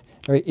height,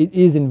 right? It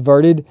is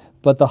inverted,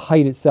 but the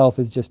height itself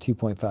is just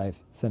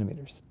 2.5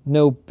 centimeters.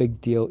 No big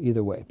deal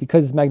either way.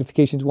 Because its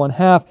magnification is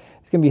 1/2,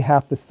 it's going to be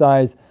half the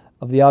size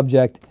of the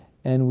object,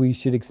 and we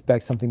should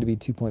expect something to be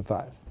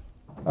 2.5.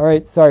 All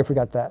right, sorry I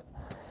forgot that.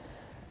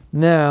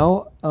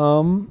 Now,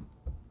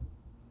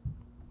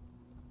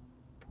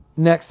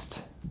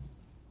 next,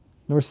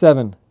 number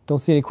 7. Don't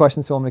see any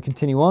questions, so I'm going to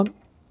continue on.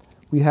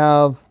 We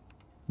have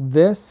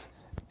this.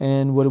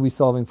 And what are we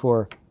solving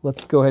for?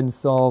 Let's go ahead and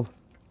solve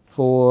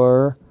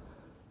for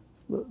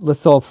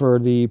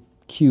the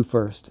Q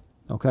first,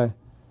 okay?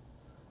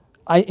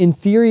 In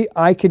theory,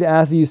 I could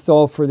have you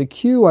solve for the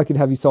Q, I could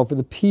have you solve for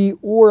the P,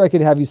 or I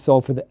could have you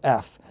solve for the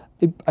F.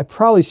 I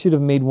probably should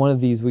have made one of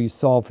these where you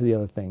solve for the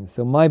other things,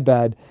 so my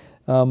bad.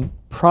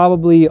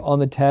 Probably on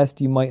the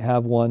test, you might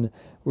have one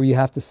where you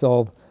have to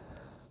solve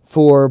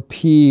for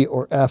P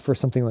or F or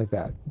something like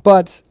that.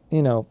 But,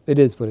 you know, it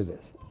is what it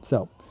is.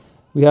 So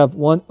we have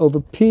 1 over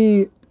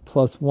P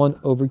plus 1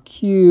 over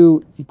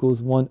Q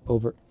equals 1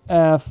 over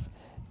F.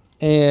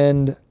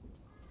 And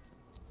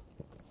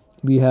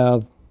we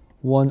have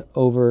 1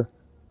 over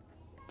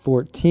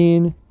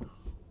 14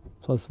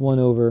 plus 1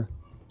 over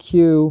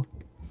q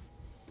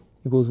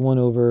equals 1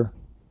 over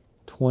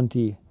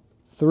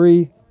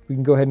 23. We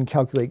can go ahead and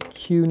calculate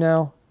q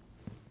now.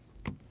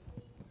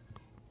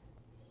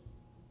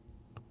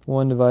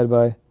 1 divided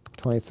by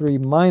 23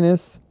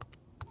 minus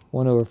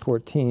 1 over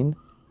 14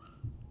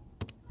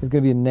 is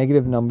going to be a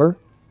negative number.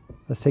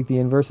 Let's take the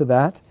inverse of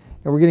that.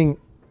 And we're getting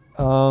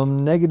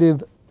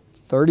negative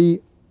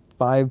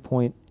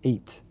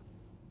 35.8.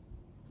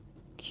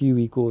 Q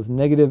equals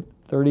negative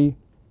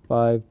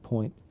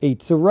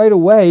 35.8. So right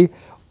away,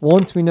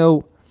 once we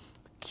know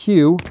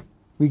Q,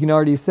 we can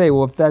already say,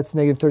 well, if that's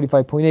negative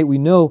 35.8, we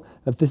know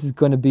that this is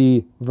going to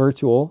be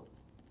virtual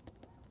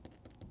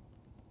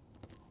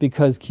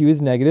because Q is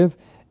negative.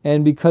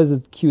 And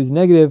because Q is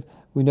negative,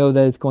 we know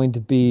that it's going to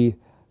be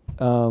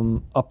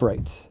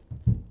upright.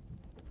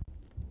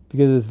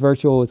 Because it's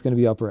virtual, it's going to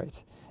be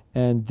upright.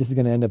 And this is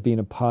going to end up being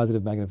a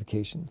positive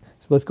magnification.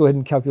 So let's go ahead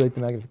and calculate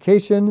the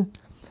magnification.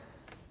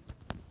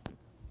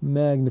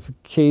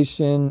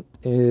 Magnification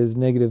is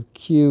negative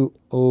Q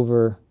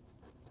over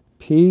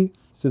P.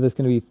 So that's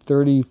going to be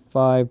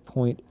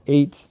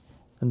 35.8.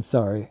 And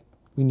sorry,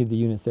 we need the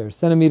units there.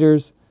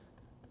 Centimeters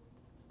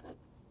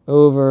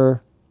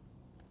over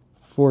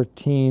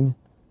 14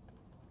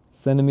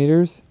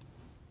 centimeters.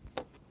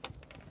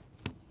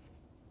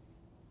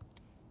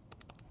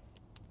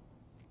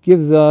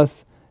 Gives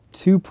us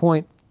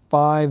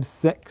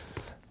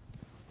 2.56.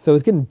 So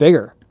it's getting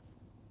bigger.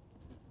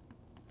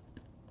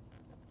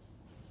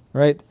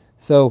 Right?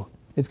 So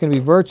it's going to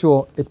be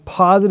virtual. It's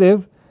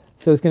positive,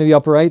 so it's going to be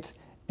upright,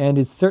 and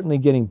it's certainly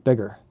getting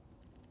bigger.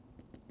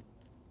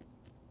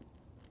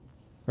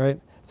 Right?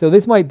 So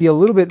this might be a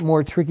little bit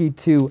more tricky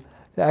to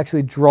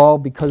actually draw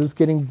because it's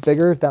getting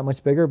bigger, that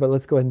much bigger, but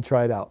let's go ahead and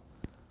try it out.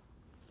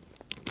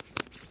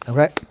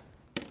 Okay?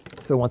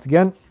 So once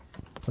again,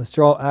 let's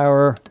draw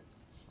our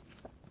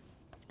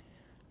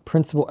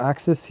principal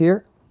axis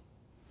here.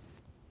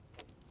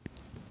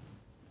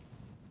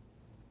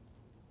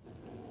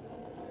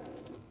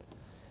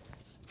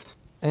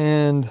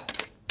 And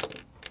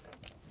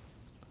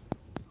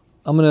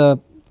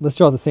let's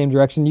draw it the same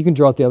direction. You can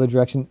draw it the other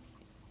direction.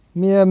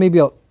 Yeah, maybe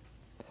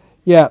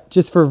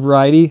just for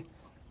variety,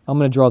 I'm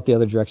going to draw it the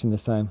other direction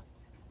this time.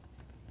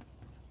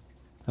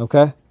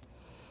 Okay?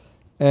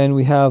 And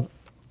we have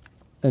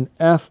an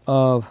F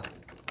of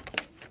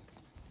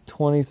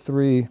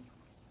 23.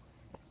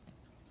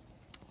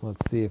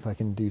 Let's see if I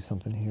can do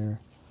something here.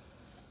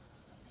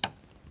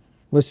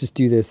 Let's just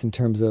do this in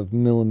terms of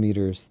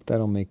millimeters.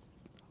 That'll make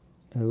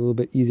it a little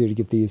bit easier to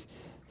get these.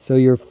 So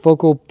your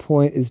focal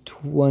point is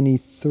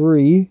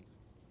 23.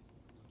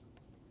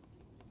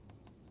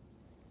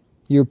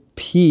 Your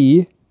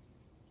P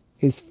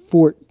is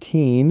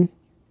 14.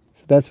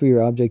 So that's where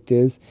your object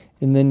is.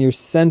 And then your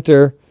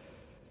center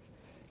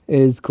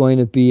is going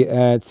to be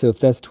at, so if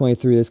that's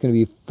 23, that's going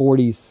to be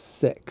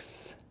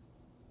 46.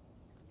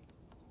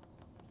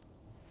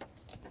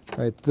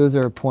 All right, those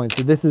are our points.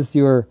 So this is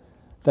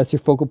that's your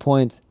focal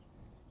point,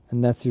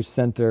 and that's your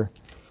center.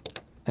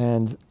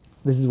 And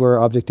this is where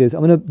our object is.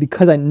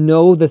 Because I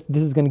know that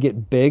this is going to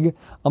get big,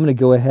 I'm going to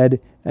go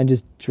ahead and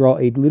just draw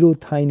a little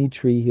tiny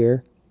tree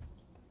here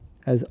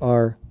as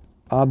our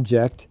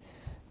object,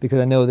 because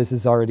I know this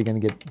is already going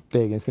to get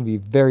big, and it's going to be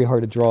very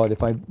hard to draw it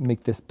if I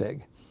make this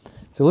big.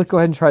 So let's go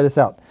ahead and try this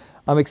out.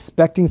 I'm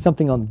expecting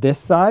something on this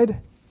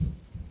side.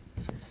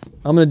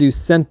 I'm going to do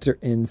center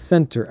in,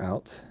 center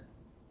out.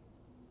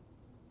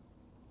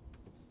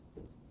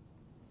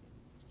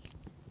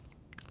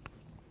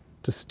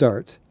 To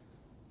start.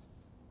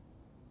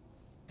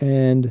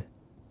 And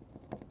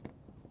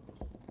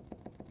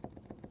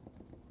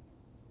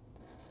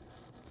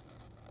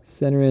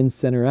center in,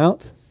 center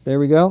out. There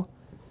we go.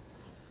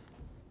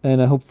 And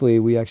hopefully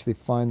we actually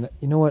find that,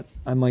 you know what,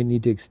 I might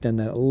need to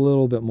extend that a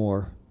little bit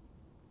more.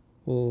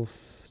 We'll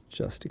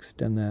just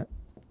extend that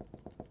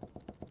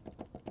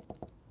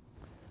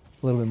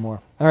a little bit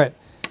more. All right.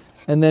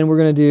 And then we're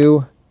going to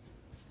do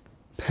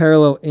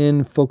parallel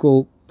in,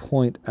 focal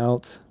point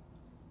out.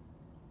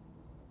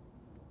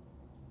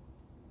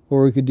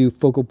 Or we could do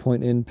focal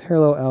point in,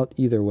 parallel out,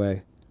 either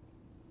way.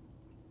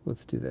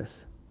 Let's do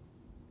this.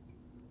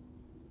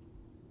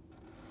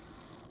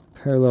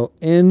 Parallel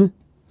in,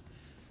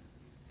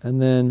 and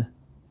then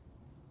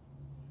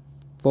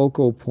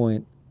focal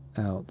point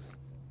out.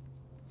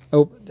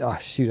 Oh,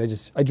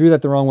 shoot, I drew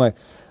that the wrong way.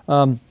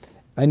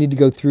 I need to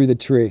go through the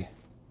tree,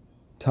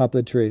 top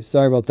of the tree.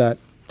 Sorry about that.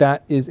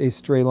 That is a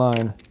straight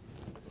line.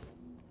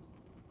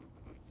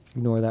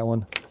 Ignore that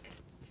one.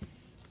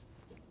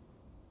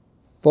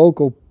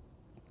 Focal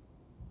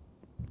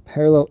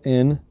parallel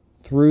in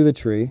through the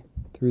tree,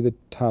 through the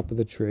top of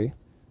the tree,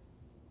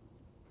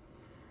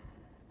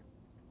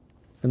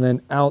 and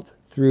then out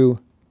through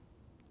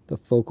the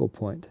focal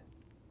point,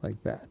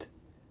 like that.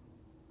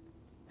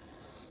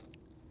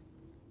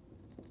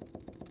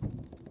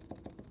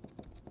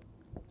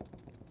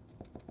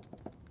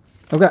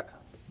 Okay.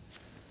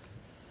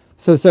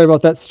 So sorry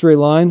about that straight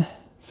line.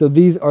 So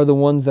these are the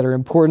ones that are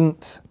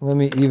important. Let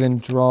me even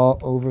draw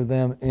over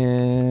them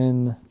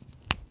in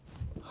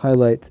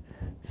highlight.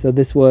 So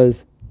this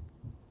was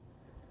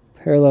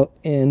parallel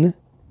in,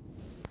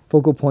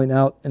 focal point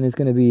out, and it's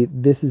going to be,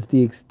 this is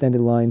the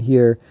extended line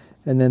here,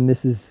 and then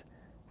this is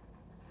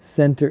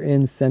center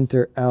in,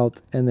 center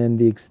out, and then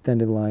the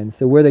extended line.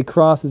 So where they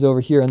cross is over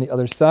here on the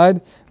other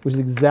side, which is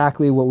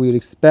exactly what we would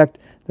expect.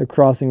 They're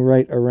crossing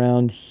right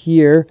around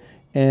here,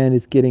 and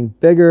it's getting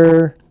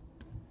bigger.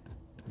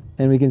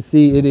 And we can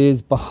see it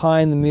is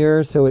behind the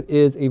mirror, so it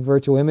is a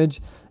virtual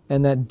image,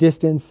 and that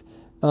distance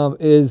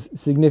is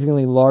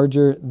significantly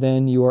larger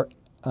than your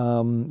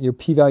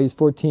p-value is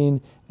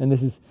 14, and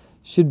this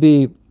should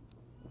be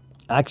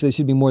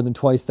more than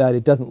twice that.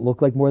 It doesn't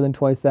look like more than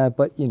twice that,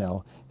 but you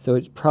know, so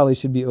it probably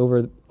should be over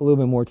a little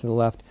bit more to the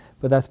left,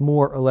 but that's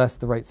more or less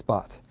the right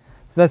spot.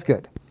 So that's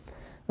good.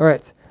 All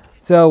right,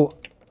 so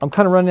I'm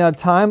kind of running out of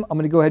time. I'm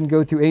going to go ahead and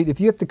go through 8. If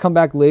you have to come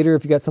back later,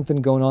 if you got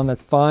something going on,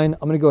 that's fine.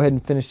 I'm going to go ahead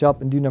and finish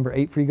up and do number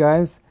 8 for you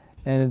guys.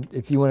 And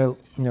if you want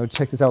to,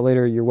 check this out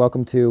later, you're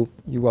welcome to.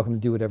 You're welcome to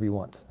do whatever you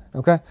want.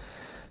 Okay.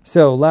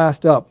 So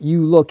last up,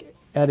 you look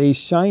at a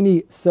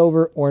shiny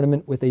silver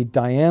ornament with a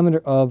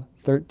diameter of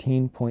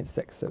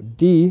 13.6. So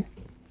D,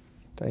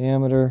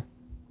 diameter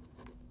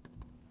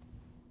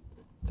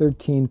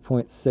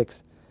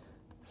 13.6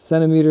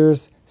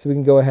 centimeters. So we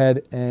can go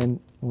ahead and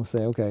we'll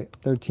say, okay,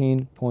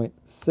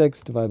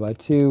 13.6 divided by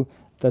 2.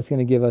 That's going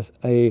to give us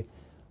a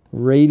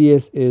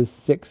radius is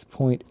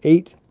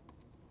 6.8.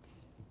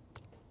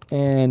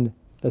 And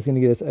that's going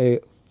to get us a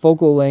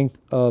focal length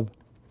of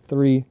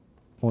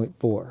 3.4.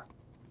 All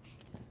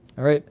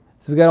right,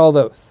 so we got all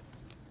those.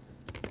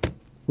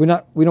 We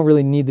don't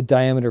really need the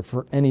diameter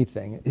for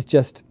anything. It's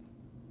just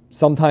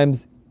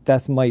sometimes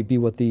that might be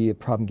what the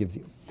problem gives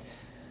you.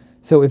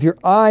 So if your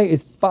eye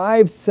is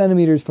 5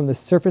 centimeters from the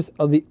surface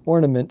of the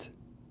ornament,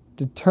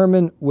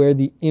 determine where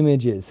the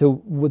image is. So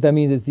what that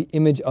means is the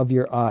image of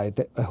your eye.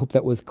 I hope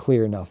that was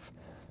clear enough.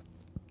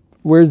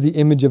 Where's the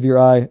image of your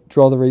eye?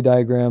 Draw the ray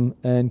diagram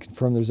and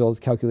confirm the results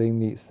calculating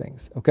these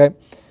things. Okay.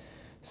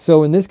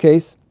 So in this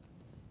case,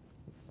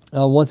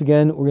 once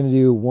again, we're going to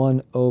do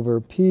 1 over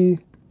P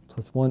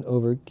plus 1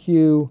 over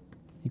Q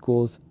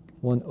equals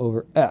 1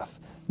 over F.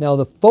 Now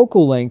the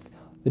focal length,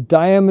 the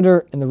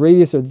diameter, and the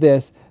radius are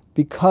this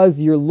because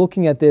you're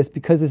looking at this,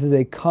 because this is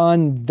a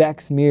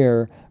convex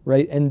mirror,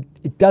 right? And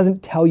it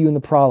doesn't tell you in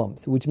the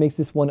problems, which makes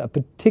this one a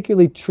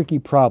particularly tricky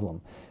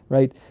problem,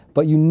 right?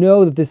 But you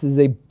know that this is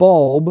a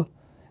bulb,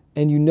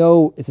 and you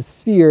know it's a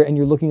sphere, and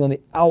you're looking on the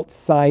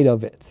outside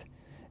of it.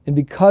 And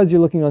because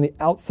you're looking on the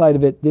outside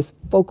of it, this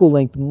focal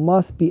length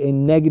must be a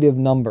negative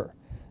number,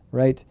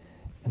 right?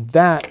 And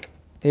that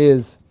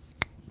is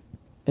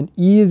an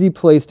easy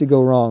place to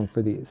go wrong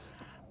for these,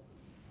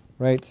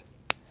 right?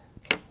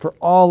 For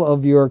all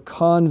of your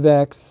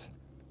convex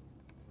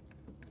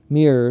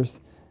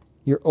mirrors,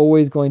 you're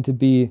always going to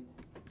be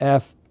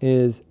F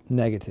is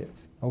negative,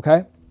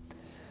 okay?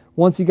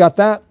 Once you got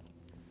that,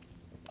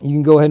 you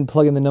can go ahead and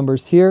plug in the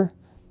numbers here.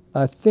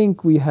 I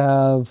think we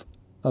have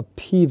a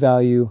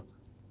p-value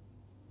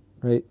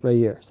right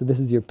here. So this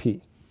is your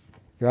p.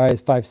 Your eye is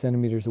 5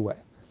 centimeters away.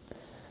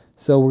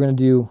 So we're going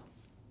to do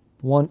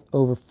 1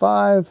 over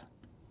 5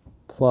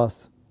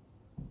 plus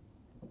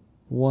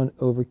 1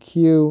 over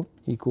Q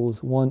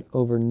equals 1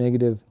 over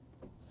negative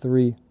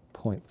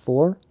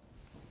 3.4.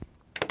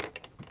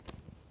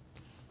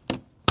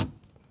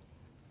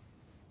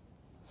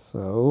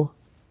 So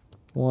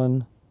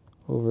 1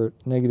 over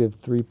negative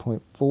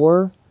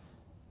 3.4,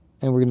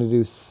 and we're going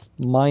to do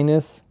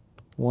minus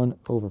 1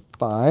 over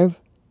 5.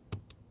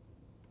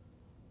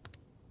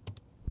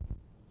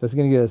 That's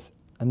going to get us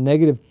a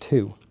negative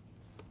 2.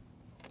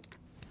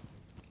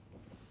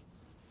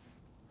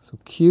 So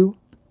Q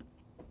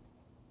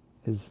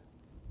is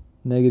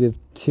negative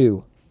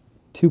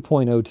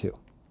 2.02.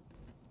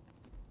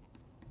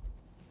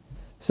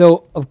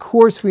 So of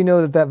course we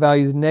know that that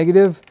value is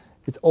negative.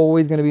 It's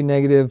always going to be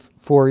negative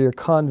for your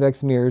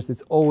convex mirrors.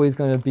 It's always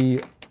going to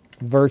be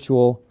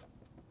virtual,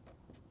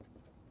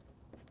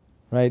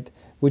 right?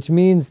 Which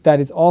means that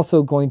it's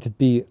also going to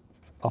be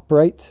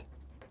upright.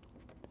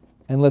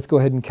 And let's go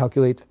ahead and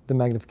calculate the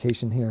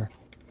magnification here.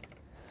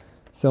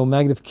 So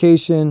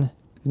magnification,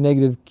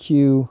 negative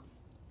Q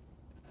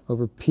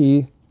over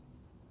P.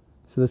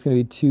 So that's going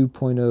to be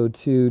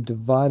 2.02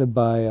 divided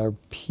by our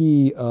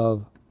P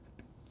of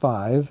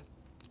 5,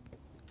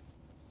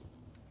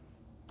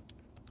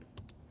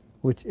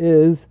 which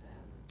is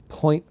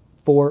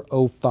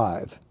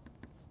 0.405.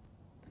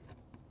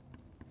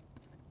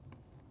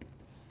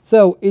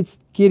 So it's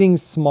getting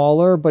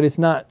smaller, but it's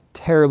not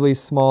terribly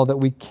small that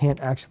we can't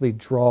actually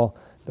draw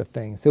the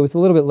thing. So it's a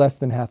little bit less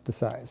than half the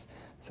size.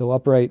 So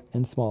upright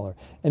and smaller.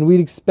 And we'd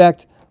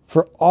expect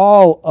for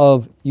all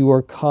of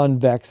your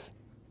convex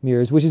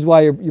mirrors, which is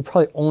why you're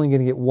probably only going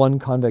to get one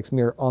convex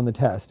mirror on the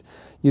test,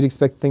 you'd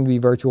expect the thing to be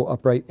virtual,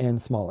 upright,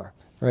 and smaller,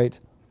 right?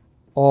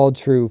 All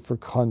true for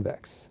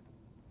convex.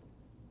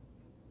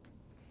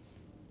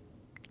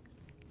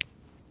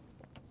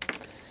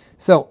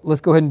 So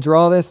let's go ahead and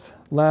draw this.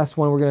 Last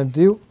one we're going to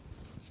do.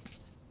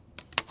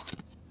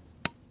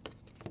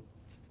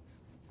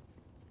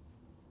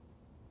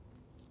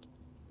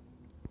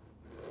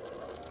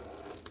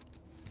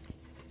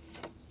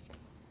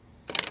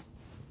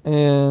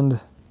 And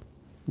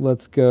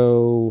let's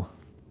go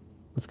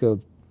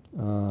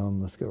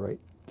right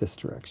this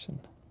direction.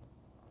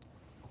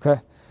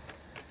 Okay.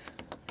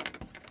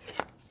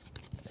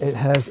 It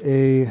has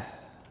a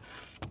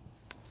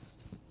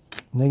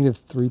negative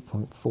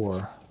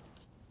 3.4.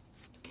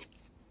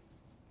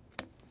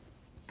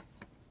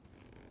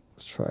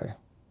 Let's try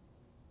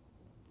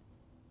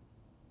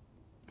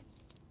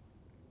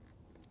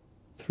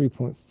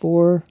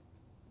 3.4.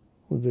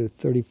 We'll do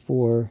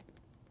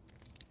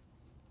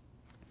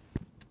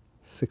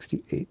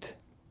 3468.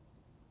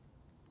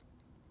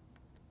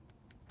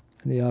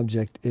 And the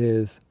object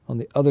is on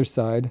the other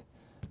side,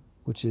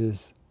 which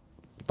is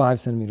 5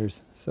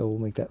 centimeters. So we'll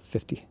make that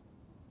 50.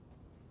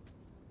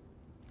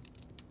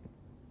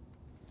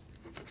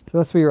 So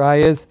that's where your eye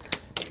is.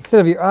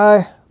 Instead of your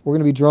eye, we're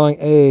going to be drawing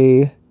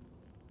a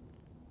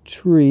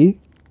tree.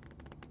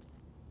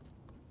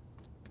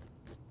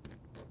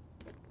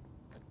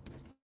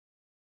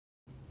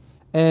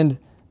 And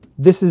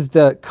this is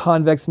the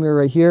convex mirror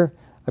right here.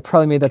 I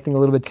probably made that thing a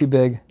little bit too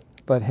big,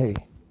 but hey,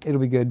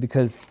 it'll be good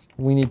because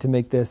we need to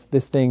make this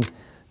thing,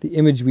 the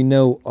image we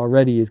know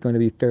already is going to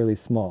be fairly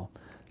small,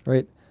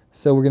 right?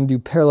 So we're going to do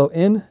parallel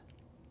in.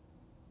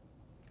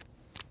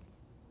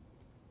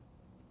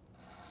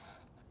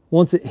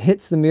 Once it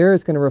hits the mirror,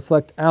 it's going to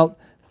reflect out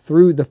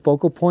through the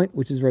focal point,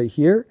 which is right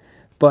here.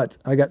 But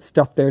I got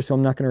stuff there, so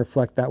I'm not going to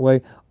reflect that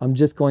way. I'm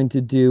just going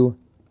to do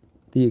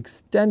the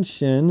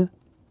extension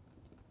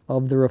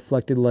of the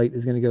reflected light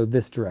is going to go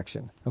this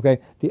direction, okay?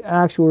 The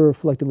actual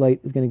reflected light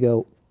is going to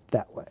go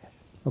that way,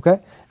 okay?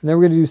 And then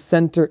we're going to do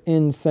center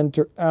in,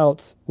 center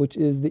out, which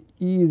is the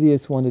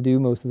easiest one to do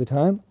most of the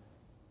time.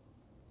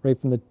 Right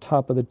from the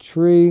top of the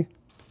tree,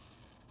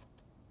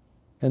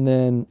 and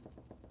then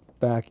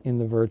back in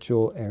the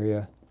virtual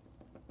area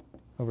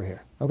over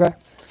here, okay?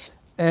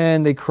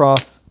 And they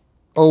cross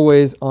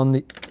always on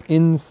the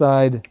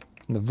inside,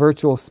 in the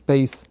virtual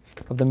space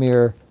of the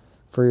mirror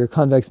for your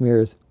convex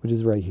mirrors, which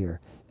is right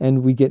here.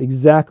 And we get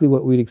exactly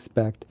what we'd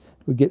expect.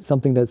 We get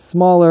something that's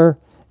smaller,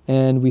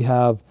 and we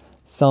have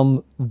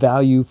some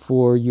value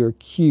for your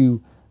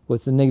Q,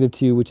 what's the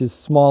 -2, which is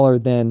smaller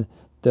than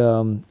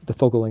the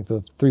focal length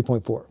of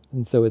 3.4.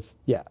 And so it's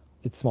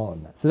smaller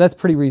than that. So that's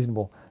pretty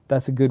reasonable.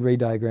 That's a good ray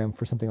diagram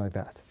for something like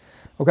that.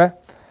 Okay?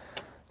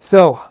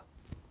 So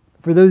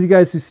for those of you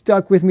guys who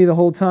stuck with me the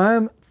whole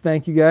time,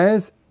 thank you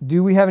guys.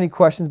 Do we have any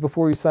questions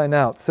before we sign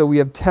out? So we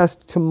have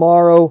test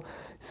tomorrow,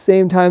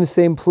 same time,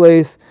 same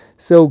place.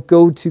 So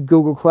go to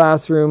Google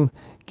Classroom,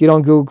 get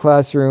on Google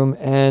Classroom,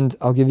 and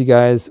I'll give you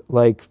guys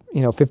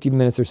 50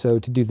 minutes or so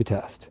to do the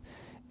test.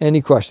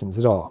 Any questions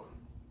at all?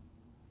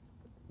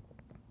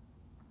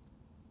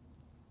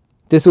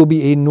 This will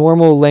be a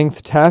normal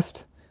length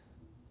test,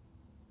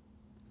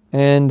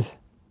 and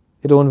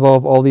it'll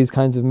involve all these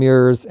kinds of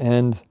mirrors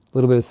and a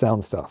little bit of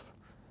sound stuff.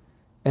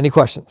 Any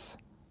questions?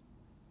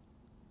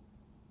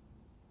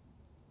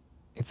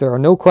 If there are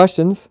no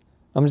questions,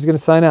 I'm just going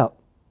to sign out.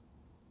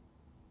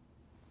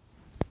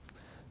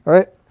 All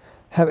right.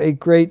 Have a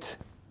great,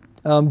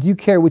 do you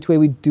care which way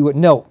we do it?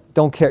 No,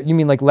 don't care. You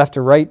mean like left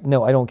or right?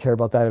 No, I don't care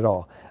about that at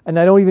all. And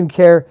I don't even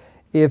care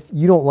if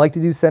you don't like to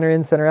do center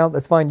in, center out.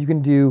 That's fine. You can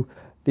do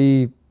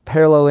the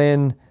parallel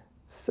in,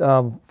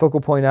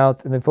 focal point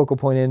out, and then focal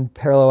point in,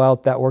 parallel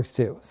out. That works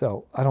too.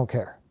 So I don't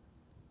care.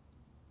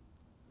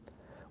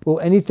 Will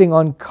anything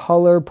on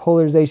color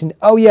polarization?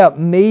 Oh yeah,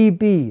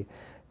 maybe.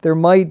 There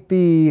might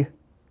be,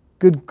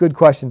 good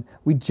question.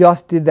 We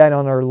just did that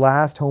on our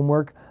last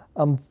homework.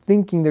 I'm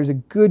thinking there's a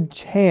good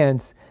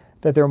chance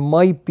that there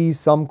might be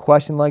some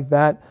question like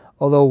that.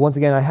 Although once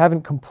again, I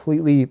haven't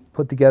completely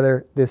put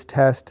together this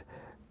test.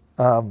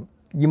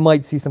 You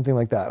might see something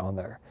like that on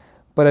there,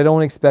 but I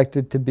don't expect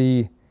it to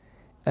be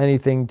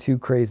anything too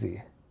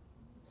crazy.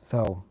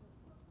 So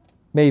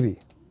maybe,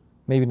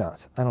 maybe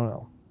not. I don't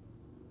know.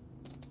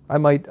 I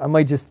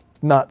might just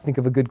not think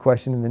of a good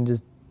question and then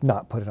just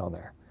not put it on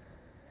there.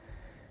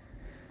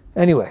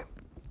 Anyway,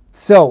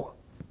 so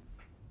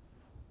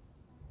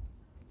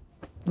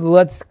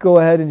let's go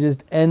ahead and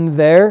just end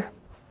there.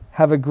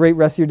 Have a great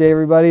rest of your day,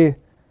 everybody.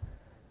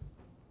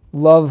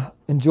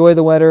 Enjoy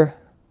the weather,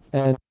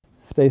 and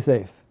stay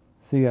safe.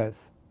 See you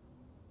guys.